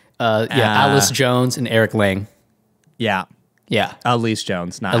 Alice Jones and Eric Lang. Yeah. Yeah. Elise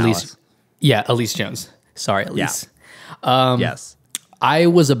Jones, not Elise. Alice. Yeah, Elise Jones. Sorry, Elise. Yes. I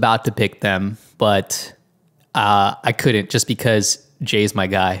was about to pick them, but I couldn't just because Jay's my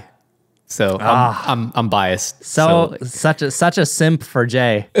guy. So I'm biased. So such a simp for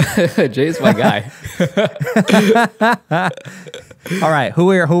Jay. Jay's my guy. All right, who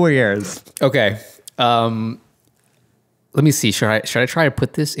are yours? Okay. Let me see. Should I try to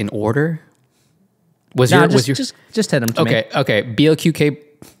put this in order? Just hit them to me. Okay. BLQK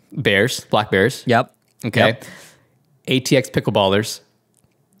Bears, Black Bears. Yep. Okay. Yep. ATX Pickleballers.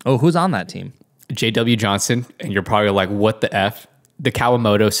 Oh, who's on that team? JW Johnson, and you're probably like, what the F? The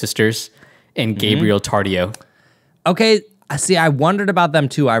Kawamoto sisters and Gabriel Tardio. Okay, see, I wondered about them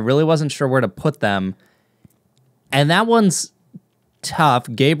too. I really wasn't sure where to put them. And that one's tough.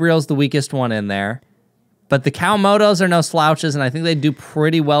 Gabriel's the weakest one in there. But the Kawamotos are no slouches, and I think they do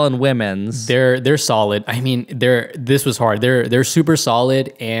pretty well in women's. They're solid. I mean, this was hard. They're super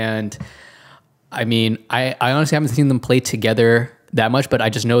solid, and I mean, I honestly haven't seen them play together that much, but I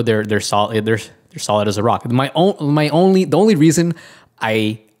just know they're solid. They're solid as a rock. The only reason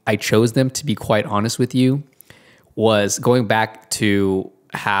I chose them, to be quite honest with you, was going back to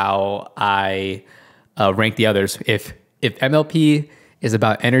how I rank the others. If MLP is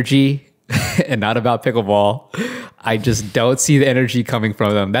about energy and not about pickleball, I just don't see the energy coming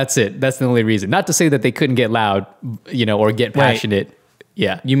from them. That's it. That's the only reason. Not to say that they couldn't get loud, or get passionate. Wait,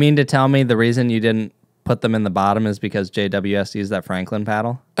 yeah. You mean to tell me the reason you didn't put them in the bottom is because JWS used that Franklin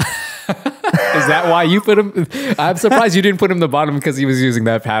paddle? Is that why you put him? I'm surprised you didn't put him in the bottom because he was using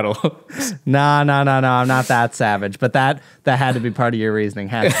that paddle. No. I'm not that savage, but that had to be part of your reasoning.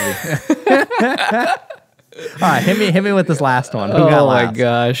 Has to be. All right, hit me with this last one. Who got last? My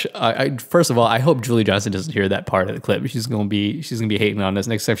gosh! First of all, I hope Julie Johnson doesn't hear that part of the clip. She's gonna be hating on us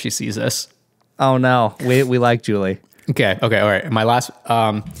next time she sees us. Oh no, we like Julie. Okay, all right. My last,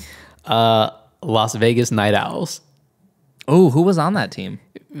 Las Vegas Night Owls. Oh, who was on that team?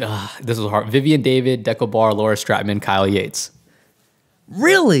 This was hard. Vivian David, Deco Barr, Laura Stratman, Kyle Yates.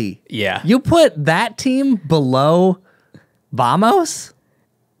 Really? Yeah. You put that team below Vamos?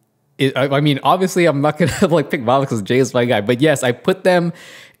 I mean, obviously, I'm not gonna pick Vamos because Jay is my guy, but yes, I put them,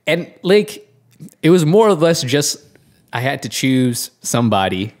 and it was more or less just I had to choose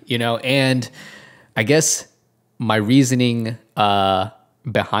somebody, and I guess my reasoning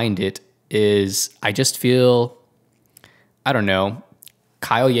behind it is I just feel, I don't know,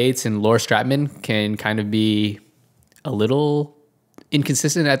 Kyle Yates and Laura Stratman can kind of be a little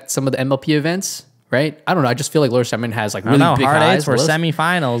inconsistent at some of the MLP events, right? I don't know. I just feel like Laura Stratman has really big hard highs. Eights were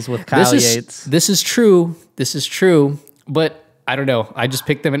semifinals with Kyle Yates. This is true. But I don't know. I just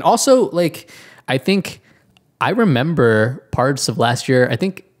picked them. And also, I think I remember parts of last year. I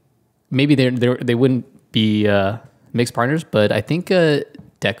think maybe they wouldn't be mixed partners, but I think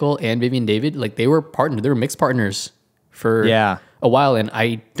Deckel and Vivian David, they were partners. They were mixed partners for a while, and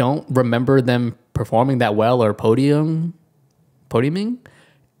I don't remember them performing that well or podiuming.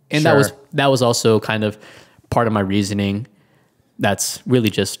 And sure. that was also kind of part of my reasoning. That's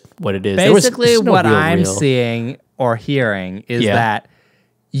really just what it is. Basically, what I'm seeing or hearing is that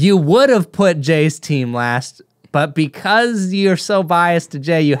you would have put Jay's team last, but because you're so biased to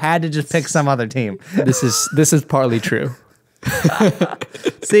Jay, you had to just pick some other team. This is partly true.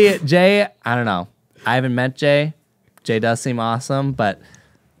 See, Jay, I don't know. I haven't met Jay. Jay does seem awesome, but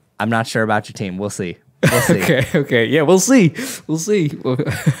I'm not sure about your team. We'll see. Okay. Yeah, we'll see. We'll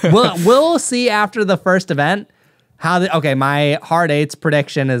see after the first event my hard eights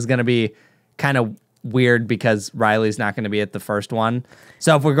prediction is going to be kind of weird because Riley's not going to be at the first one.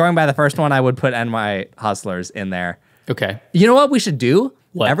 So if we're going by the first one, I would put NY Hustlers in there. Okay. You know what we should do?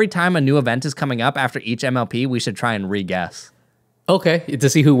 What? Every time a new event is coming up after each MLP, we should try and re-guess. Okay, to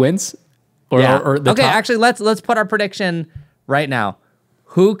see who wins? Or the top? Actually, let's put our prediction right now.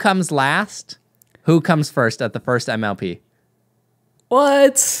 Who comes last? Who comes first at the first MLP?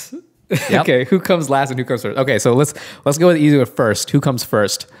 What? Yep. Okay, who comes last and who comes first? Okay, so let's go with the easy one first. Who comes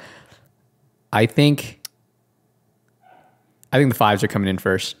first? I think the fives are coming in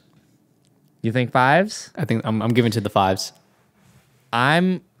first. You think fives? I think I'm giving to the fives.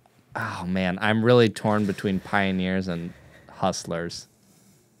 I'm really torn between Pioneers and Hustlers.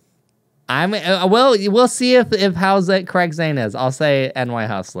 We'll see if how's that Craig Zane is. I'll say NY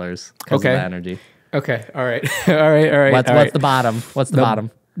Hustlers because of the energy. Okay. All right. All right. What's the bottom? What's the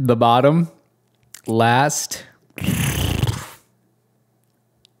bottom? The bottom last.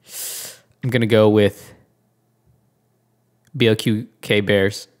 I'm going to go with BLQK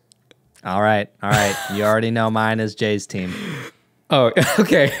Bears. All right. You already know mine is Jay's team. Oh,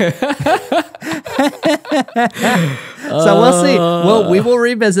 okay. So we'll see. We will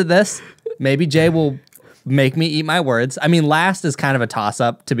revisit this. Maybe Jay will make me eat my words. I mean, last is kind of a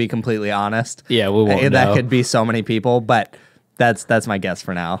toss-up, to be completely honest. Yeah, we won't know. That could be so many people, but that's my guess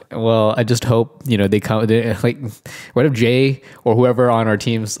for now. Well, I just hope, they come, like, what if Jay or whoever on our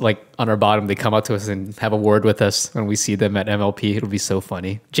teams, like on our bottom, they come up to us and have a word with us when we see them at MLP. It'll be so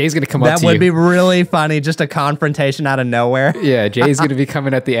funny. Jay's going to come up to you. That would be really funny, just a confrontation out of nowhere. Yeah, Jay's going to be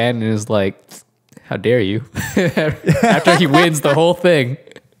coming at the end and is like, how dare you? After he wins the whole thing.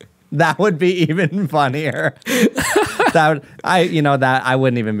 That would be even funnier. I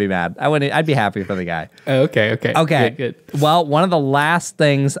wouldn't even be mad. I'd be happy for the guy. Okay. Good. Well, one of the last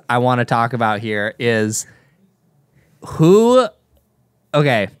things I want to talk about here is the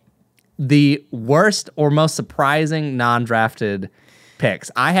worst or most surprising non-drafted picks.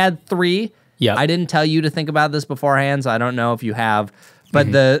 I had 3. Yeah. I didn't tell you to think about this beforehand, so I don't know if you have. But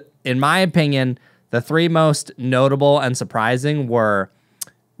in my opinion, the 3 most notable and surprising were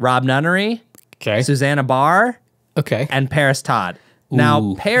Rob Nunnery, Susanna Barr, and Paris Todd.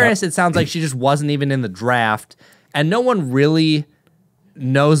 Now, Paris, it sounds like she just wasn't even in the draft, and no one really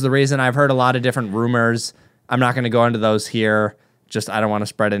knows the reason. I've heard a lot of different rumors. I'm not going to go into those here. I don't want to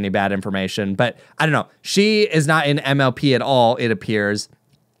spread any bad information, but I don't know. She is not in MLP at all, it appears.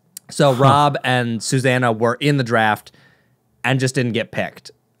 So Rob and Susanna were in the draft and just didn't get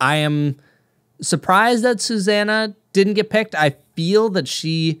picked. I am surprised that Susanna didn't get picked. I feel that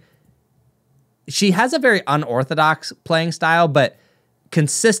she has a very unorthodox playing style, but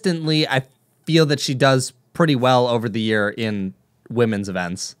consistently I feel that she does pretty well over the year in women's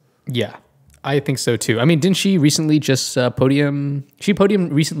events. Yeah, I think so too. I mean, didn't she recently just podium? She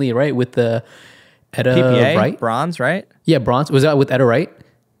podiumed recently, right? With the Etta PPA, Wright? Bronze, right? Yeah, bronze. Was that with Etta Wright?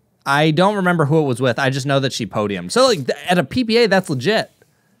 I don't remember who it was with. I just know that she podiumed. So like at a PPA, that's legit.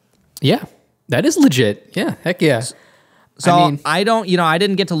 Yeah, that is legit. Yeah, heck yeah. So I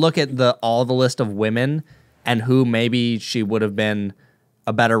didn't get to look at all the list of women and who maybe she would have been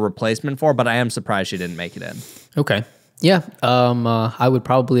a better replacement for, but I am surprised she didn't make it in. Okay. Yeah. I would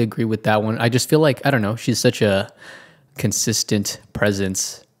probably agree with that one. I just feel like, I don't know, she's such a consistent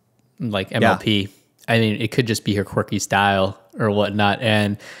presence, like MLP. Yeah. I mean, it could just be her quirky style or whatnot,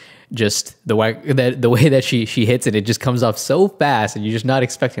 and just the way that she hits it just comes off so fast, and you're just not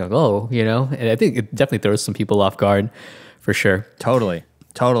expecting, like, and I think it definitely throws some people off guard for sure. Totally.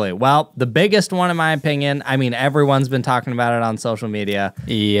 Well, the biggest one, in my opinion, I mean, everyone's been talking about it on social media.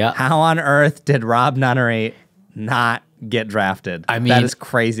 Yeah. How on earth did Rob Nunnery not get drafted? I mean, that is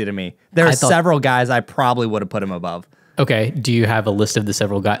crazy to me. There are several guys I probably would have put him above. Okay. Do you have a list of the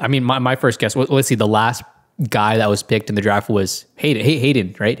several guys? I mean, my first guess, let's see, the last guy that was picked in the draft was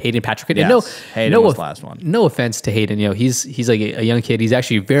Hayden, right? Hayden Patrick. Yes, Hayden was the last one. No offense to Hayden. He's like a young kid. He's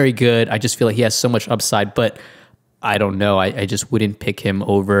actually very good. I just feel like he has so much upside, but I don't know. I just wouldn't pick him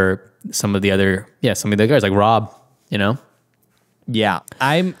over some of the other guys like Rob, Yeah,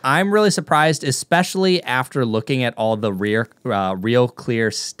 I'm really surprised, especially after looking at all the real clear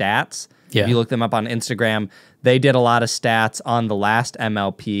stats. Yeah. If you look them up on Instagram, they did a lot of stats on the last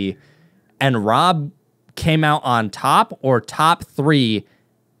MLP, and Rob came out on top or top 3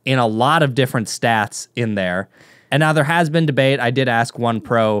 in a lot of different stats in there. And now there has been debate. I did ask one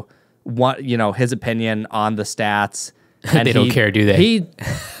pro his opinion on the stats. And they don't care, do they?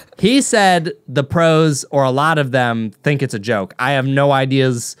 He said the pros, or a lot of them, think it's a joke. I have no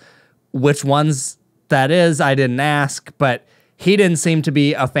ideas which ones that is. I didn't ask, but he didn't seem to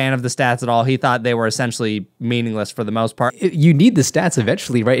be a fan of the stats at all. He thought they were essentially meaningless for the most part. You need the stats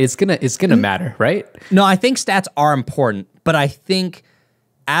eventually, right? It's gonna matter, right? No, I think stats are important, but I think,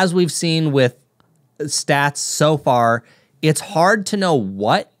 as we've seen with stats so far, it's hard to know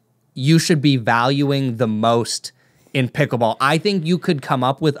what you should be valuing the most in pickleball. I think you could come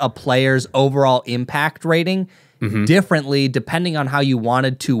up with a player's overall impact rating differently depending on how you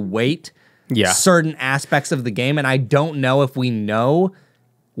wanted to weight certain aspects of the game, and I don't know if we know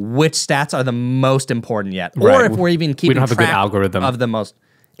which stats are the most important yet, or if we're even keeping track a good algorithm of the most.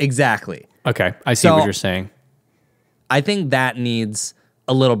 Exactly. Okay, I see what you're saying. I think that needs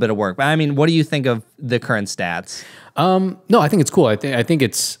a little bit of work. But I mean, what do you think of the current stats? No, I think it's cool. I think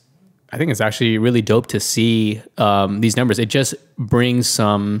it's actually really dope to see these numbers. It just brings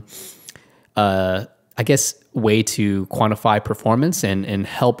some, I guess, way to quantify performance and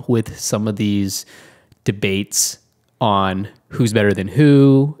help with some of these debates on who's better than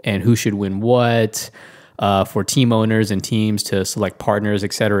who and who should win what. for team owners and teams to select partners,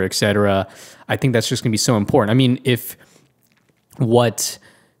 et cetera, et cetera. I think that's just going to be so important. I mean, if what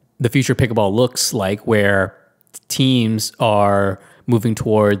the future pickleball looks like, where teams are moving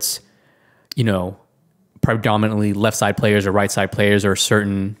towards, you know, predominantly left side players or right side players or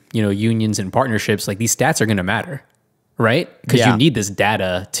certain, you know, unions and partnerships, like these stats are going to matter, right? Because you need this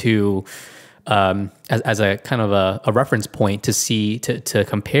data to, as a kind of a reference point to see, to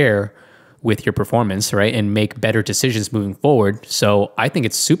compare with your performance, right? And make better decisions moving forward. So I think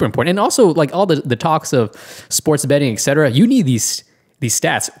it's super important. And also like all the talks of sports betting, et cetera, you need these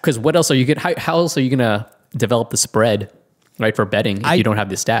stats, because what else are you going how else are you going to develop the spread, right? For betting if you don't have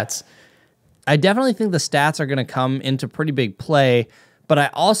the stats. I definitely think the stats are going to come into pretty big play, but I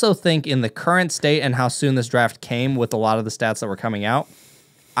also think in the current state and how soon this draft came with a lot of the stats that were coming out,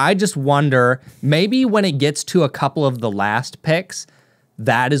 I just wonder, maybe when it gets to a couple of the last picks,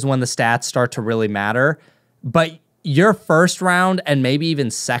 that is when the stats start to really matter. But your first round and maybe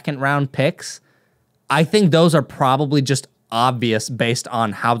even second round picks, I think those are probably just obvious based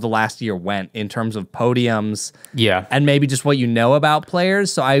on how the last year went in terms of podiums. Yeah. And maybe just what you know about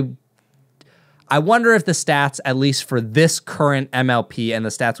players. So I wonder if the stats, at least for this current MLP and the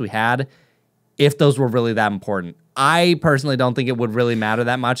stats we had, if those were really that important. I personally don't think it would really matter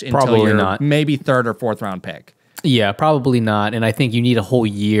that much until your maybe third or fourth round pick. Yeah, probably not. And I think you need a whole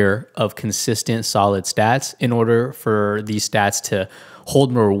year of consistent, solid stats in order for these stats to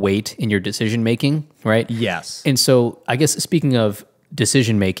hold more weight in your decision making, right? Yes. And so I guess speaking of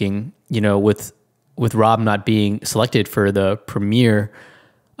decision making, you know, with Rob not being selected for the Premier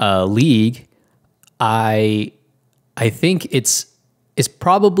League, I think it's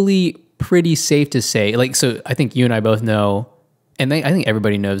probably pretty safe to say, like, so I think you and I both know, and I think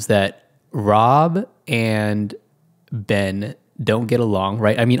everybody knows that Rob and Ben don't get along,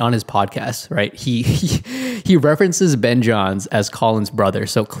 right? I mean, on his podcast, right? He references Ben Johns as Colin's brother,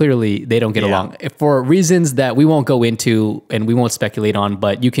 so clearly they don't get along for reasons that we won't go into and we won't speculate on.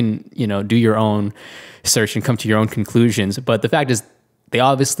 But you can, you know, do your own search and come to your own conclusions. But the fact is, they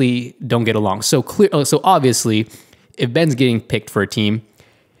obviously don't get along. So obviously, if Ben's getting picked for a team,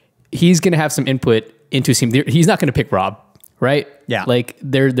 he's going to have some input into his team. He's not going to pick Rob, right? Yeah. Like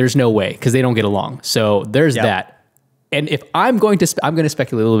there's no way, because they don't get along. So there's that. And if I'm going to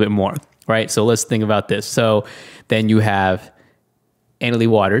speculate a little bit more, right? So let's think about this. So then you have Annalie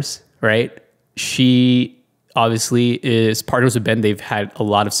Waters, right? She obviously is partners with Ben. They've had a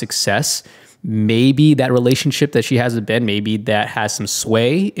lot of success. Maybe that relationship that she has with Ben, maybe that has some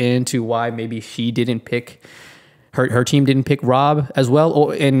sway into why maybe she didn't pick, her team didn't pick Rob as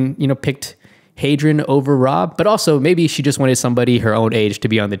well, and picked Hadrian over Rob. But also maybe she just wanted somebody her own age to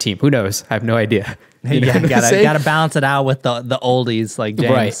be on the team. Who knows? I have no idea. You gotta balance it out with the oldies like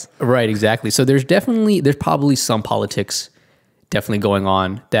James. Right, exactly. So there's probably some politics definitely going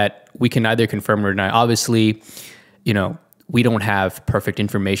on that we can neither confirm or deny. Obviously, we don't have perfect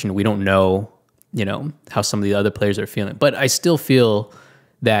information. We don't know, how some of the other players are feeling. But I still feel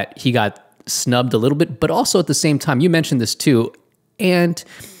that he got snubbed a little bit. But also at the same time, you mentioned this too. And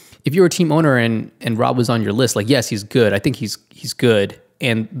if you're a team owner and Rob was on your list, like, yes, he's good. I think he's good.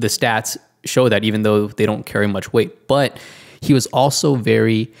 And the stats show that, even though they don't carry much weight. But he was also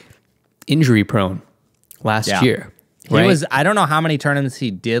very injury prone last year. Right? I don't know how many tournaments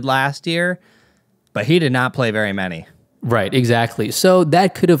he did last year, but he did not play very many. Right, exactly. So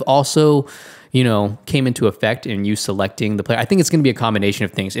that could have also, came into effect in you selecting the player. I think it's going to be a combination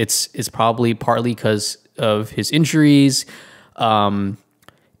of things. It's probably partly because of his injuries, and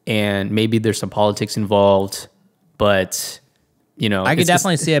maybe there's some politics involved, but I could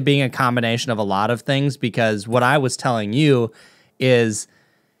definitely see it being a combination of a lot of things, because what I was telling you is,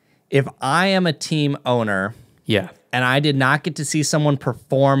 if I am a team owner, and I did not get to see someone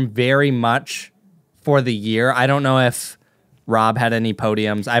perform very much for the year. I don't know if Rob had any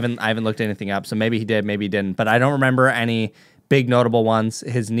podiums. I haven't looked anything up, so maybe he did, maybe he didn't. But I don't remember any big notable ones.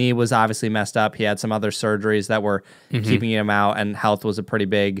 His knee was obviously messed up. He had some other surgeries that were keeping him out, and health was a pretty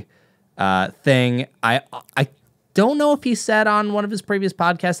big thing. I don't know if he said on one of his previous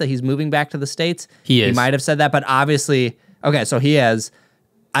podcasts that he's moving back to the States. He might have said that, but obviously, okay, so he is.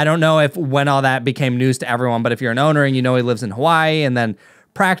 I don't know when all that became news to everyone, but if you're an owner and he lives in Hawaii and then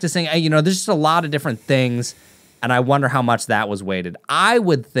practicing, there's just a lot of different things, and I wonder how much that was weighted. I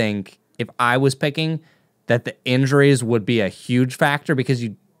would think, if I was picking, that the injuries would be a huge factor, because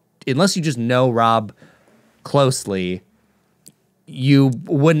unless you just know Rob closely, you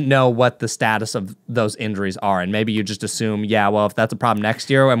wouldn't know what the status of those injuries are. And maybe you just assume, yeah, well, if that's a problem next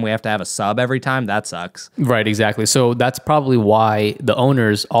year and we have to have a sub every time, that sucks. Right, exactly. So that's probably why the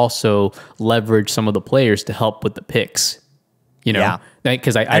owners also leverage some of the players to help with the picks. You know, Yeah.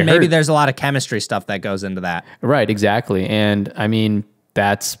 because And maybe there's a lot of chemistry stuff that goes into that. Right, exactly. And I mean,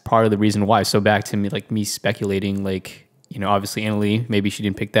 that's part of the reason why. So back to me speculating, like, you know, obviously Annalie, maybe she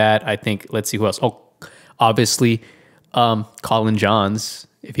didn't pick that. I think, let's see who else. Oh, obviously, Colin Johns,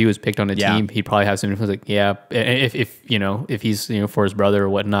 if he was picked on a team, he'd probably have some influence. Like, yeah, if you know, if he's, you know, for his brother or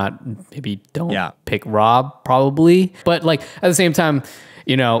whatnot, maybe don't pick Rob, probably. But like at the same time,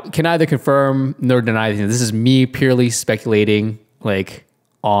 you know, can either confirm nor deny anything. This is me purely speculating, like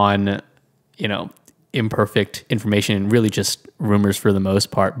on, you know, imperfect information and really just rumors for the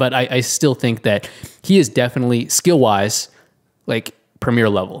most part. But I still think that he is definitely skill wise, like premier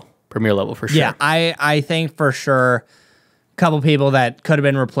level for sure. Yeah, I think for sure a couple people that could have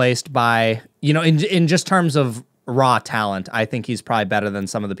been replaced by, you know, in just terms of raw talent, I think he's probably better than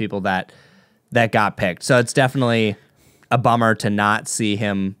some of the people that got picked. So it's definitely a bummer to not see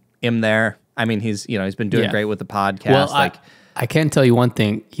him in there. I mean, he's been doing great with the podcast. Well, I can tell you one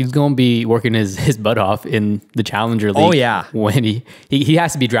thing. He's going to be working his butt off in the Challenger League. Oh, yeah. When he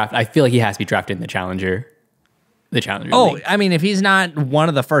has to be drafted. I feel like he has to be drafted in the Challenger League. I mean, if he's not one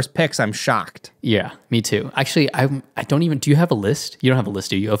of the first picks, I'm shocked. Yeah, me too. Actually, I don't even, do you have a list? You don't have a list,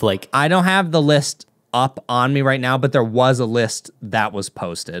 do you? Of like, I don't have the list up on me right now, but there was a list that was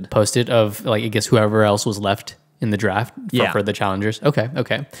posted. Of, like, I guess whoever else was left in the draft for the Challengers. Okay.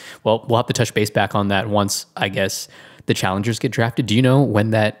 Well, we'll have to touch base back on that once, I guess, the Challengers get drafted. Do you know when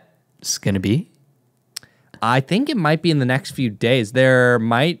that's going to be? I think it might be in the next few days. There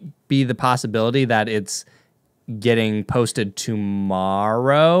might be the possibility that it's getting posted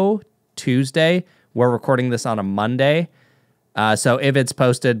tomorrow, Tuesday. We're recording this on a Monday. So if it's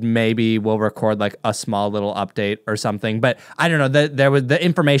posted, maybe we'll record like a small little update or something. But I don't know. The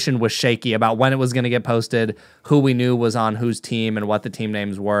information was shaky about when it was going to get posted, who we knew was on whose team, and what the team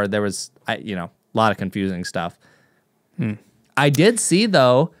names were. There was, a lot of confusing stuff. I did see,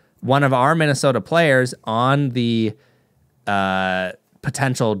 though, one of our Minnesota players on the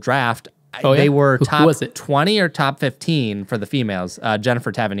potential draft. They were top 20 or top 15 for the females.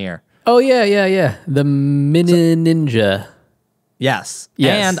 Jennifer Tavernier. Oh, yeah. The Mini Ninja. Yes.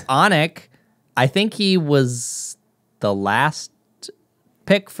 And Onik, I think he was the last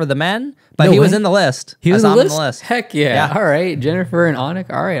pick for the men, but he was in the list. He was on the list? Heck yeah. All right. Jennifer and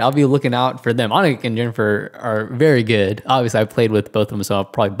Onik. All right. I'll be looking out for them. Onik and Jennifer are very good. Obviously, I played with both of them, so I'm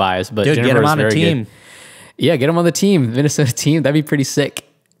probably biased. But Jennifer, get him on a team. Good. Yeah, get him on the team. Minnesota team. That'd be pretty sick.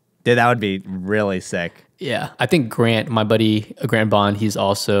 Dude, that would be really sick. Yeah. I think Grant, my buddy, Grant Bond, he's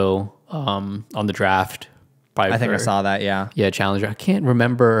also on the draft. I think I saw that, yeah. Yeah, Challenger. I can't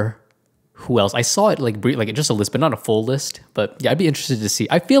remember who else. I saw it like just a list, but not a full list. But yeah, I'd be interested to see.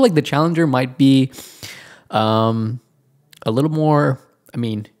 I feel like the Challenger might be a little more,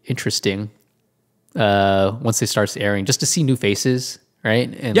 interesting once they start airing, just to see new faces,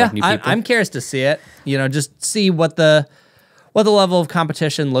 right? And yeah, like new people. I'm curious to see it. Just see what the level of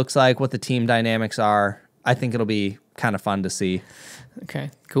competition looks like, what the team dynamics are. I think it'll be kind of fun to see. Okay,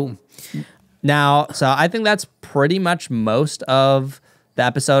 cool. Now, so I think that's pretty much most of the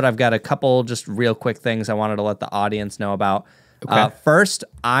episode. I've got a couple just real quick things I wanted to let the audience know about. Okay. First,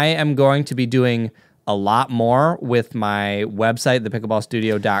 I am going to be doing a lot more with my website,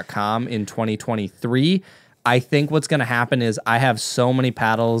 thepickleballstudio.com, in 2023. I think what's going to happen is I have so many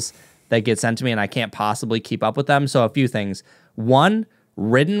paddles that get sent to me and I can't possibly keep up with them. So a few things. One,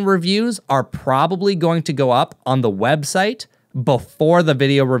 written reviews are probably going to go up on the website before the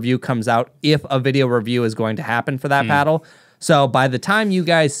video review comes out, if a video review is going to happen for that paddle. So by the time you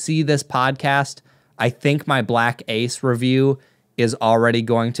guys see this podcast, I think my Black Ace review is already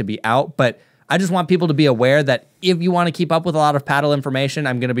going to be out. But I just want people to be aware that if you want to keep up with a lot of paddle information,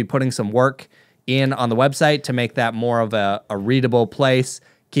 I'm going to be putting some work in on the website to make that more of a readable place.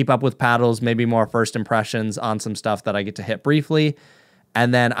 Keep up with paddles, maybe more first impressions on some stuff that I get to hit briefly.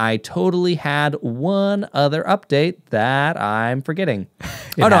 And then I totally had one other update that I'm forgetting.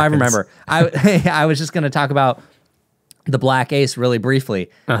 No, I remember. I was just going to talk about the Black Ace really briefly.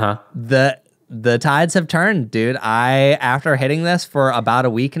 The tides have turned, dude. After hitting this for about a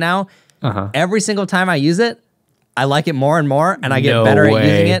week now, every single time I use it, I like it more and more, and I get better at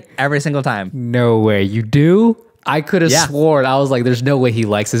using it every single time. No way. You do? I could have sworn. I was like, there's no way he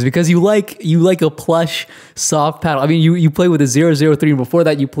likes this, because you like a plush, soft paddle. I mean, you play with a 003, and before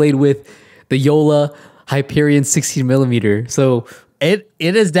that you played with the Yola Hyperion 16 millimeter. So It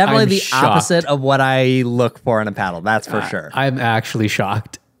is definitely I'm the shocked. opposite of what I look for in a paddle. That's for sure. I'm actually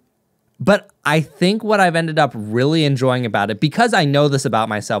shocked. But I think what I've ended up really enjoying about it, because I know this about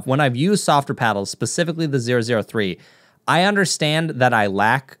myself, when I've used softer paddles, specifically the 003, I understand that I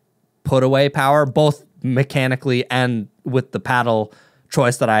lack put away power, both mechanically and with the paddle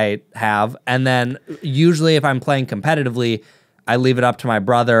choice that I have. And then usually if I'm playing competitively, I leave it up to my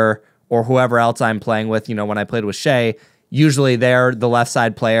brother or whoever else I'm playing with. You know, when I played with Shay, usually they're the left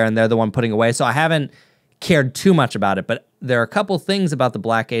side player and they're the one putting away. So I haven't cared too much about it, but there are a couple things about the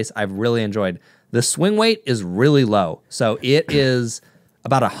Black Ace I've really enjoyed. The swing weight is really low. So it is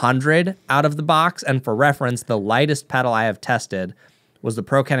about 100 out of the box. And for reference, the lightest paddle I have tested was the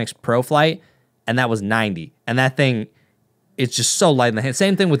Pro Kennex Pro Flight, and that was 90. And that thing, it's just so light in the hand.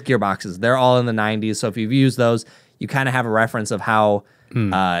 Same thing with gearboxes. They're all in the 90s. So if you've used those, you kind of have a reference of how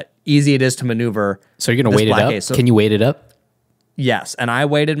easy it is to maneuver. So you're going to weight it up? So, can you weight it up? Yes. And I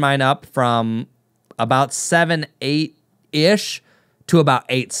weighted mine up from about 7, 8-ish to about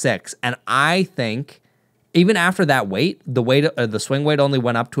 8, 6. And I think even after that weight, the swing weight only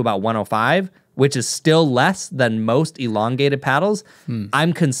went up to about 105, which is still less than most elongated paddles.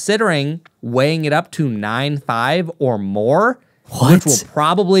 I'm considering weighing it up to 9.5 or more, which will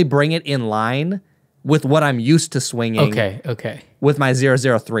probably bring it in line with what I'm used to swinging. Okay. With my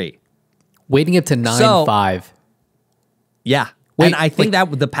 003. Weighting up to 9.5. Yeah. Wait, and I think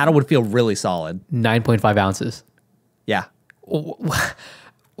that the paddle would feel really solid. 9.5 ounces. Yeah.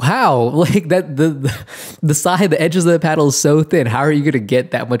 How? Like that the side, the edges of the paddle is so thin. How are you gonna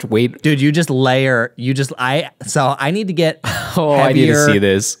get that much weight? Dude, you just layer. So I need to get I need to see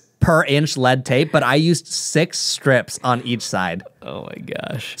this. Per inch lead tape, but I used 6 strips on each side. Oh my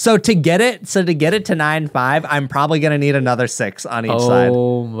gosh. So to get it to 9.5, I'm probably gonna need another 6 on each side.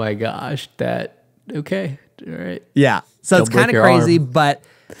 Oh my gosh. Okay. All right. Yeah. So Don't it's kind of break your crazy, arm. but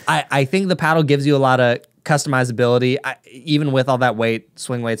I think the paddle gives you a lot of customizability. Even with all that weight,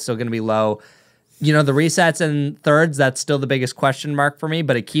 swing weight's still going to be low. You know, the resets and thirds, that's still the biggest question mark for me,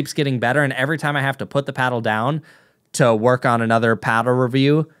 but it keeps getting better. And every time I have to put the paddle down to work on another paddle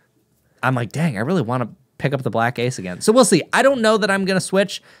review, I'm like, dang, I really want to pick up the Black Ace again. So we'll see. I don't know that I'm going to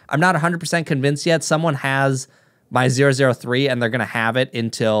switch. I'm not 100% convinced yet. Someone has my 003 and they're going to have it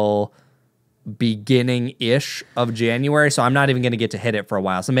until beginning-ish of January, so I'm not even going to get to hit it for a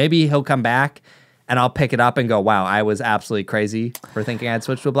while. So maybe he'll come back and I'll pick it up and go, wow, I was absolutely crazy for thinking I'd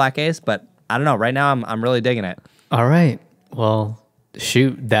switch to a Black Ace, but I don't know. Right now, I'm really digging it. All right. Well,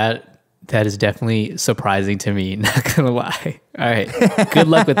 shoot, that is definitely surprising to me, not gonna lie. All right. Good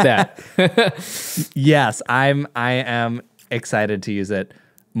luck with that. Yes, I am excited to use it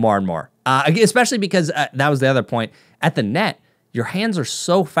more and more. Especially because that was the other point. At the net, your hands are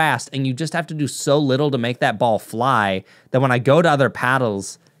so fast and you just have to do so little to make that ball fly that when I go to other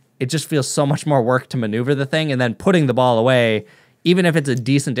paddles, it just feels so much more work to maneuver the thing, and then putting the ball away, even if it's a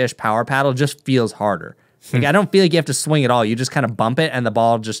decent-ish power paddle, just feels harder. Like I don't feel like you have to swing at all. You just kind of bump it and the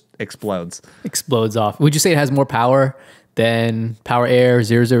ball just explodes. Explodes off. Would you say it has more power than Power Air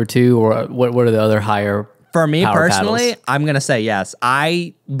 002, or what are the other higher For me power personally, paddles? I'm going to say yes.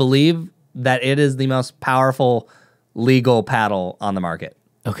 I believe that it is the most powerful legal paddle on the market.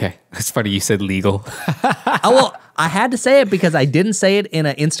 Okay. It's funny you said legal. Well, I had to say it because I didn't say it in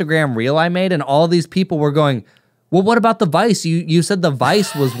an Instagram reel I made, and all these people were going, well, what about the Vice? You said the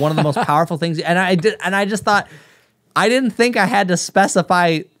Vice was one of the most powerful things. And I just thought, I didn't think I had to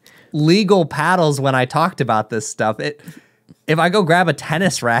specify legal paddles when I talked about this stuff. If I go grab a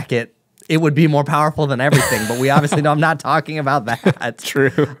tennis racket, it would be more powerful than everything, but we obviously know I'm not talking about that.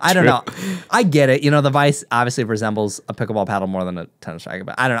 True. I don't know. I get it. You know, the Vice obviously resembles a pickleball paddle more than a tennis racket,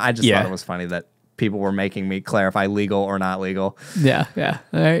 but I don't know. I just thought it was funny that people were making me clarify legal or not legal. Yeah.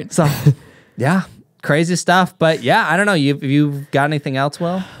 All right. So, yeah, crazy stuff. But yeah, I don't know. You've got anything else,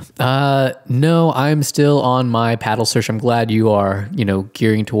 Will? No, I'm still on my paddle search. I'm glad you are,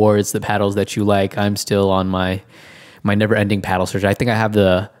 gearing towards the paddles that you like. I'm still on my never-ending paddle search. I think I have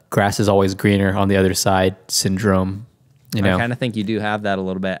the grass is always greener on the other side syndrome. I kind of think you do have that a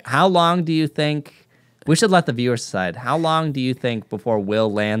little bit. How long do you think, we should let the viewers decide, how long do you think before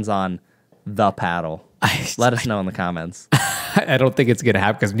Will lands on the paddle? Let us know in the comments. I don't think it's going to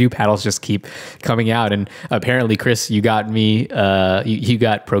happen because new paddles just keep coming out. And apparently, Chris, you got me, you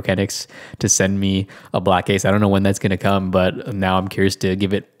got Pro Kennex to send me a Black Ace. I don't know when that's going to come, but now I'm curious to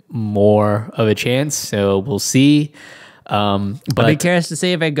give it more of a chance. So we'll see. But I'll be curious to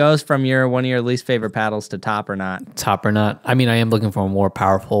see if it goes from one of your least favorite paddles to top or not. Top or not. I mean, I am looking for a more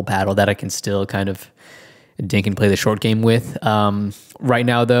powerful paddle that I can still kind of dink and play the short game with. Right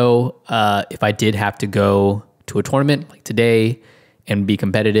now, though, if I did have to go to a tournament like today, and be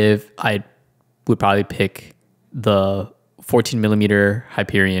competitive, I would probably pick the 14 millimeter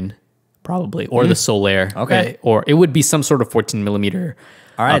Hyperion, probably, or the Solaire. Okay. Or it would be some sort of 14 millimeter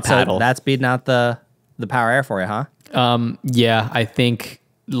All right, paddle. so that's beating out the Power Air for you, huh? Yeah, I think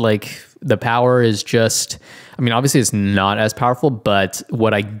like the power is just, I mean, obviously it's not as powerful, but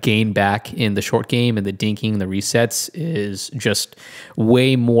what I gain back in the short game and the dinking, the resets is just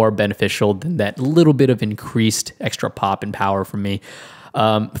way more beneficial than that little bit of increased extra pop and power for me.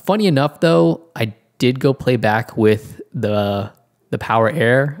 Funny enough though, I did go play back with the Power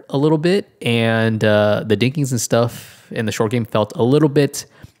Air a little bit, and the dinkings and stuff in the short game felt a little bit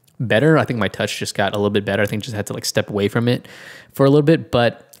better. I think my touch just got a little bit better. I think just had to like step away from it for a little bit.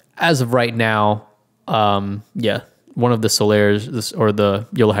 But as of right now, yeah, one of the Solaire's or the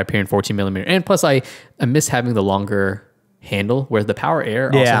YOLO Hyperion 14 millimeter. And plus I miss having the longer handle, where the Power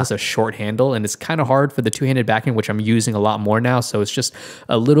Air also has a short handle, and it's kind of hard for the two-handed backhand, which I'm using a lot more now. So it's just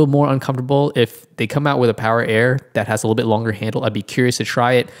a little more uncomfortable. If they come out with a Power Air that has a little bit longer handle, I'd be curious to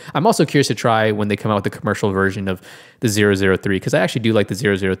try it. I'm also curious to try when they come out with the commercial version of the 003, because I actually do like the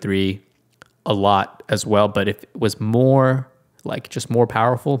 003 a lot as well. But if it was more like just more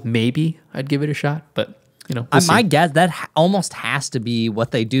powerful, maybe I'd give it a shot. But you know, my guess that almost has to be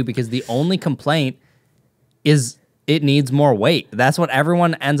what they do, because the only complaint is it needs more weight. That's what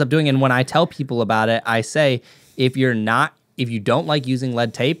everyone ends up doing. And when I tell people about it, I say, if you don't like using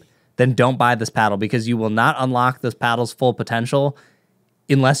lead tape, then don't buy this paddle, because you will not unlock this paddle's full potential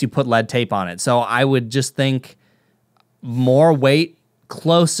unless you put lead tape on it. So I would just think more weight,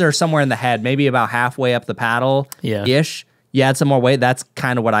 closer somewhere in the head, maybe about halfway up the paddle-ish. You add some more weight. That's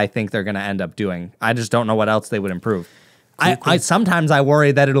kind of what I think they're going to end up doing. I just don't know what else they would improve. I sometimes I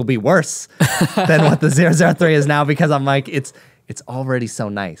worry that it'll be worse than what the 003 is now, because I'm like, it's already so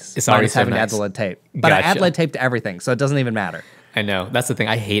nice. It's already so having nice. to add the lead tape. But I add lead tape to everything, so it doesn't even matter. I know. That's the thing.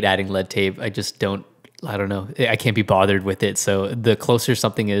 I hate adding lead tape. I don't know. I can't be bothered with it. So the closer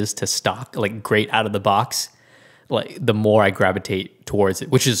something is to stock, like great out of the box, like the more I gravitate towards it,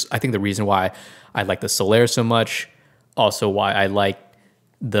 which is, I think, the reason why I like the Solaire so much. Also why I like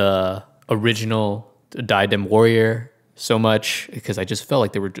the original Diadem Warrior so much, because I just felt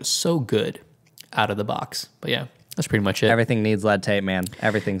like they were just so good out of the box. But yeah, that's pretty much it. Everything needs lead tape, man.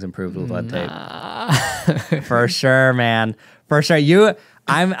 Everything's improved with lead tape. For sure, man. For sure.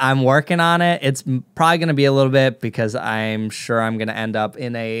 I'm working on it. It's probably going to be a little bit, because I'm sure I'm going to end up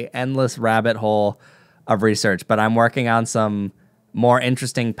in a endless rabbit hole of research. But I'm working on some more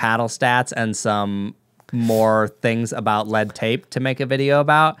interesting paddle stats and some more things about lead tape to make a video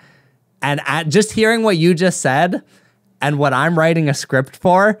about. And just hearing what you just said and what I'm writing a script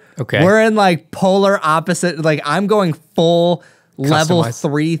for, we're in like polar opposite. Like I'm going full level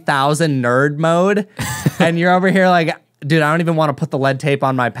 3000 nerd mode, and you're over here like, dude, I don't even want to put the lead tape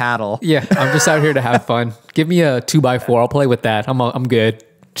on my paddle. Yeah, I'm just out here to have fun. Give me a 2x4. I'll play with that. I'm good.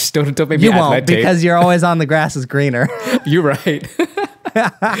 Just don't make me add lead tape. Because you're always on the grass is greener. You're right.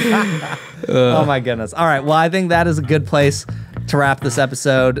 Oh my goodness. All right. Well, I think that is a good place to wrap this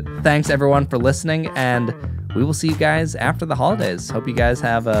episode. Thanks everyone for listening, and we will see you guys after the holidays. Hope you guys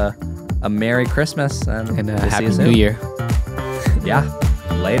have a Merry Christmas and a Happy New Year. Yeah.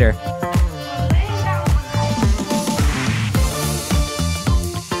 Later.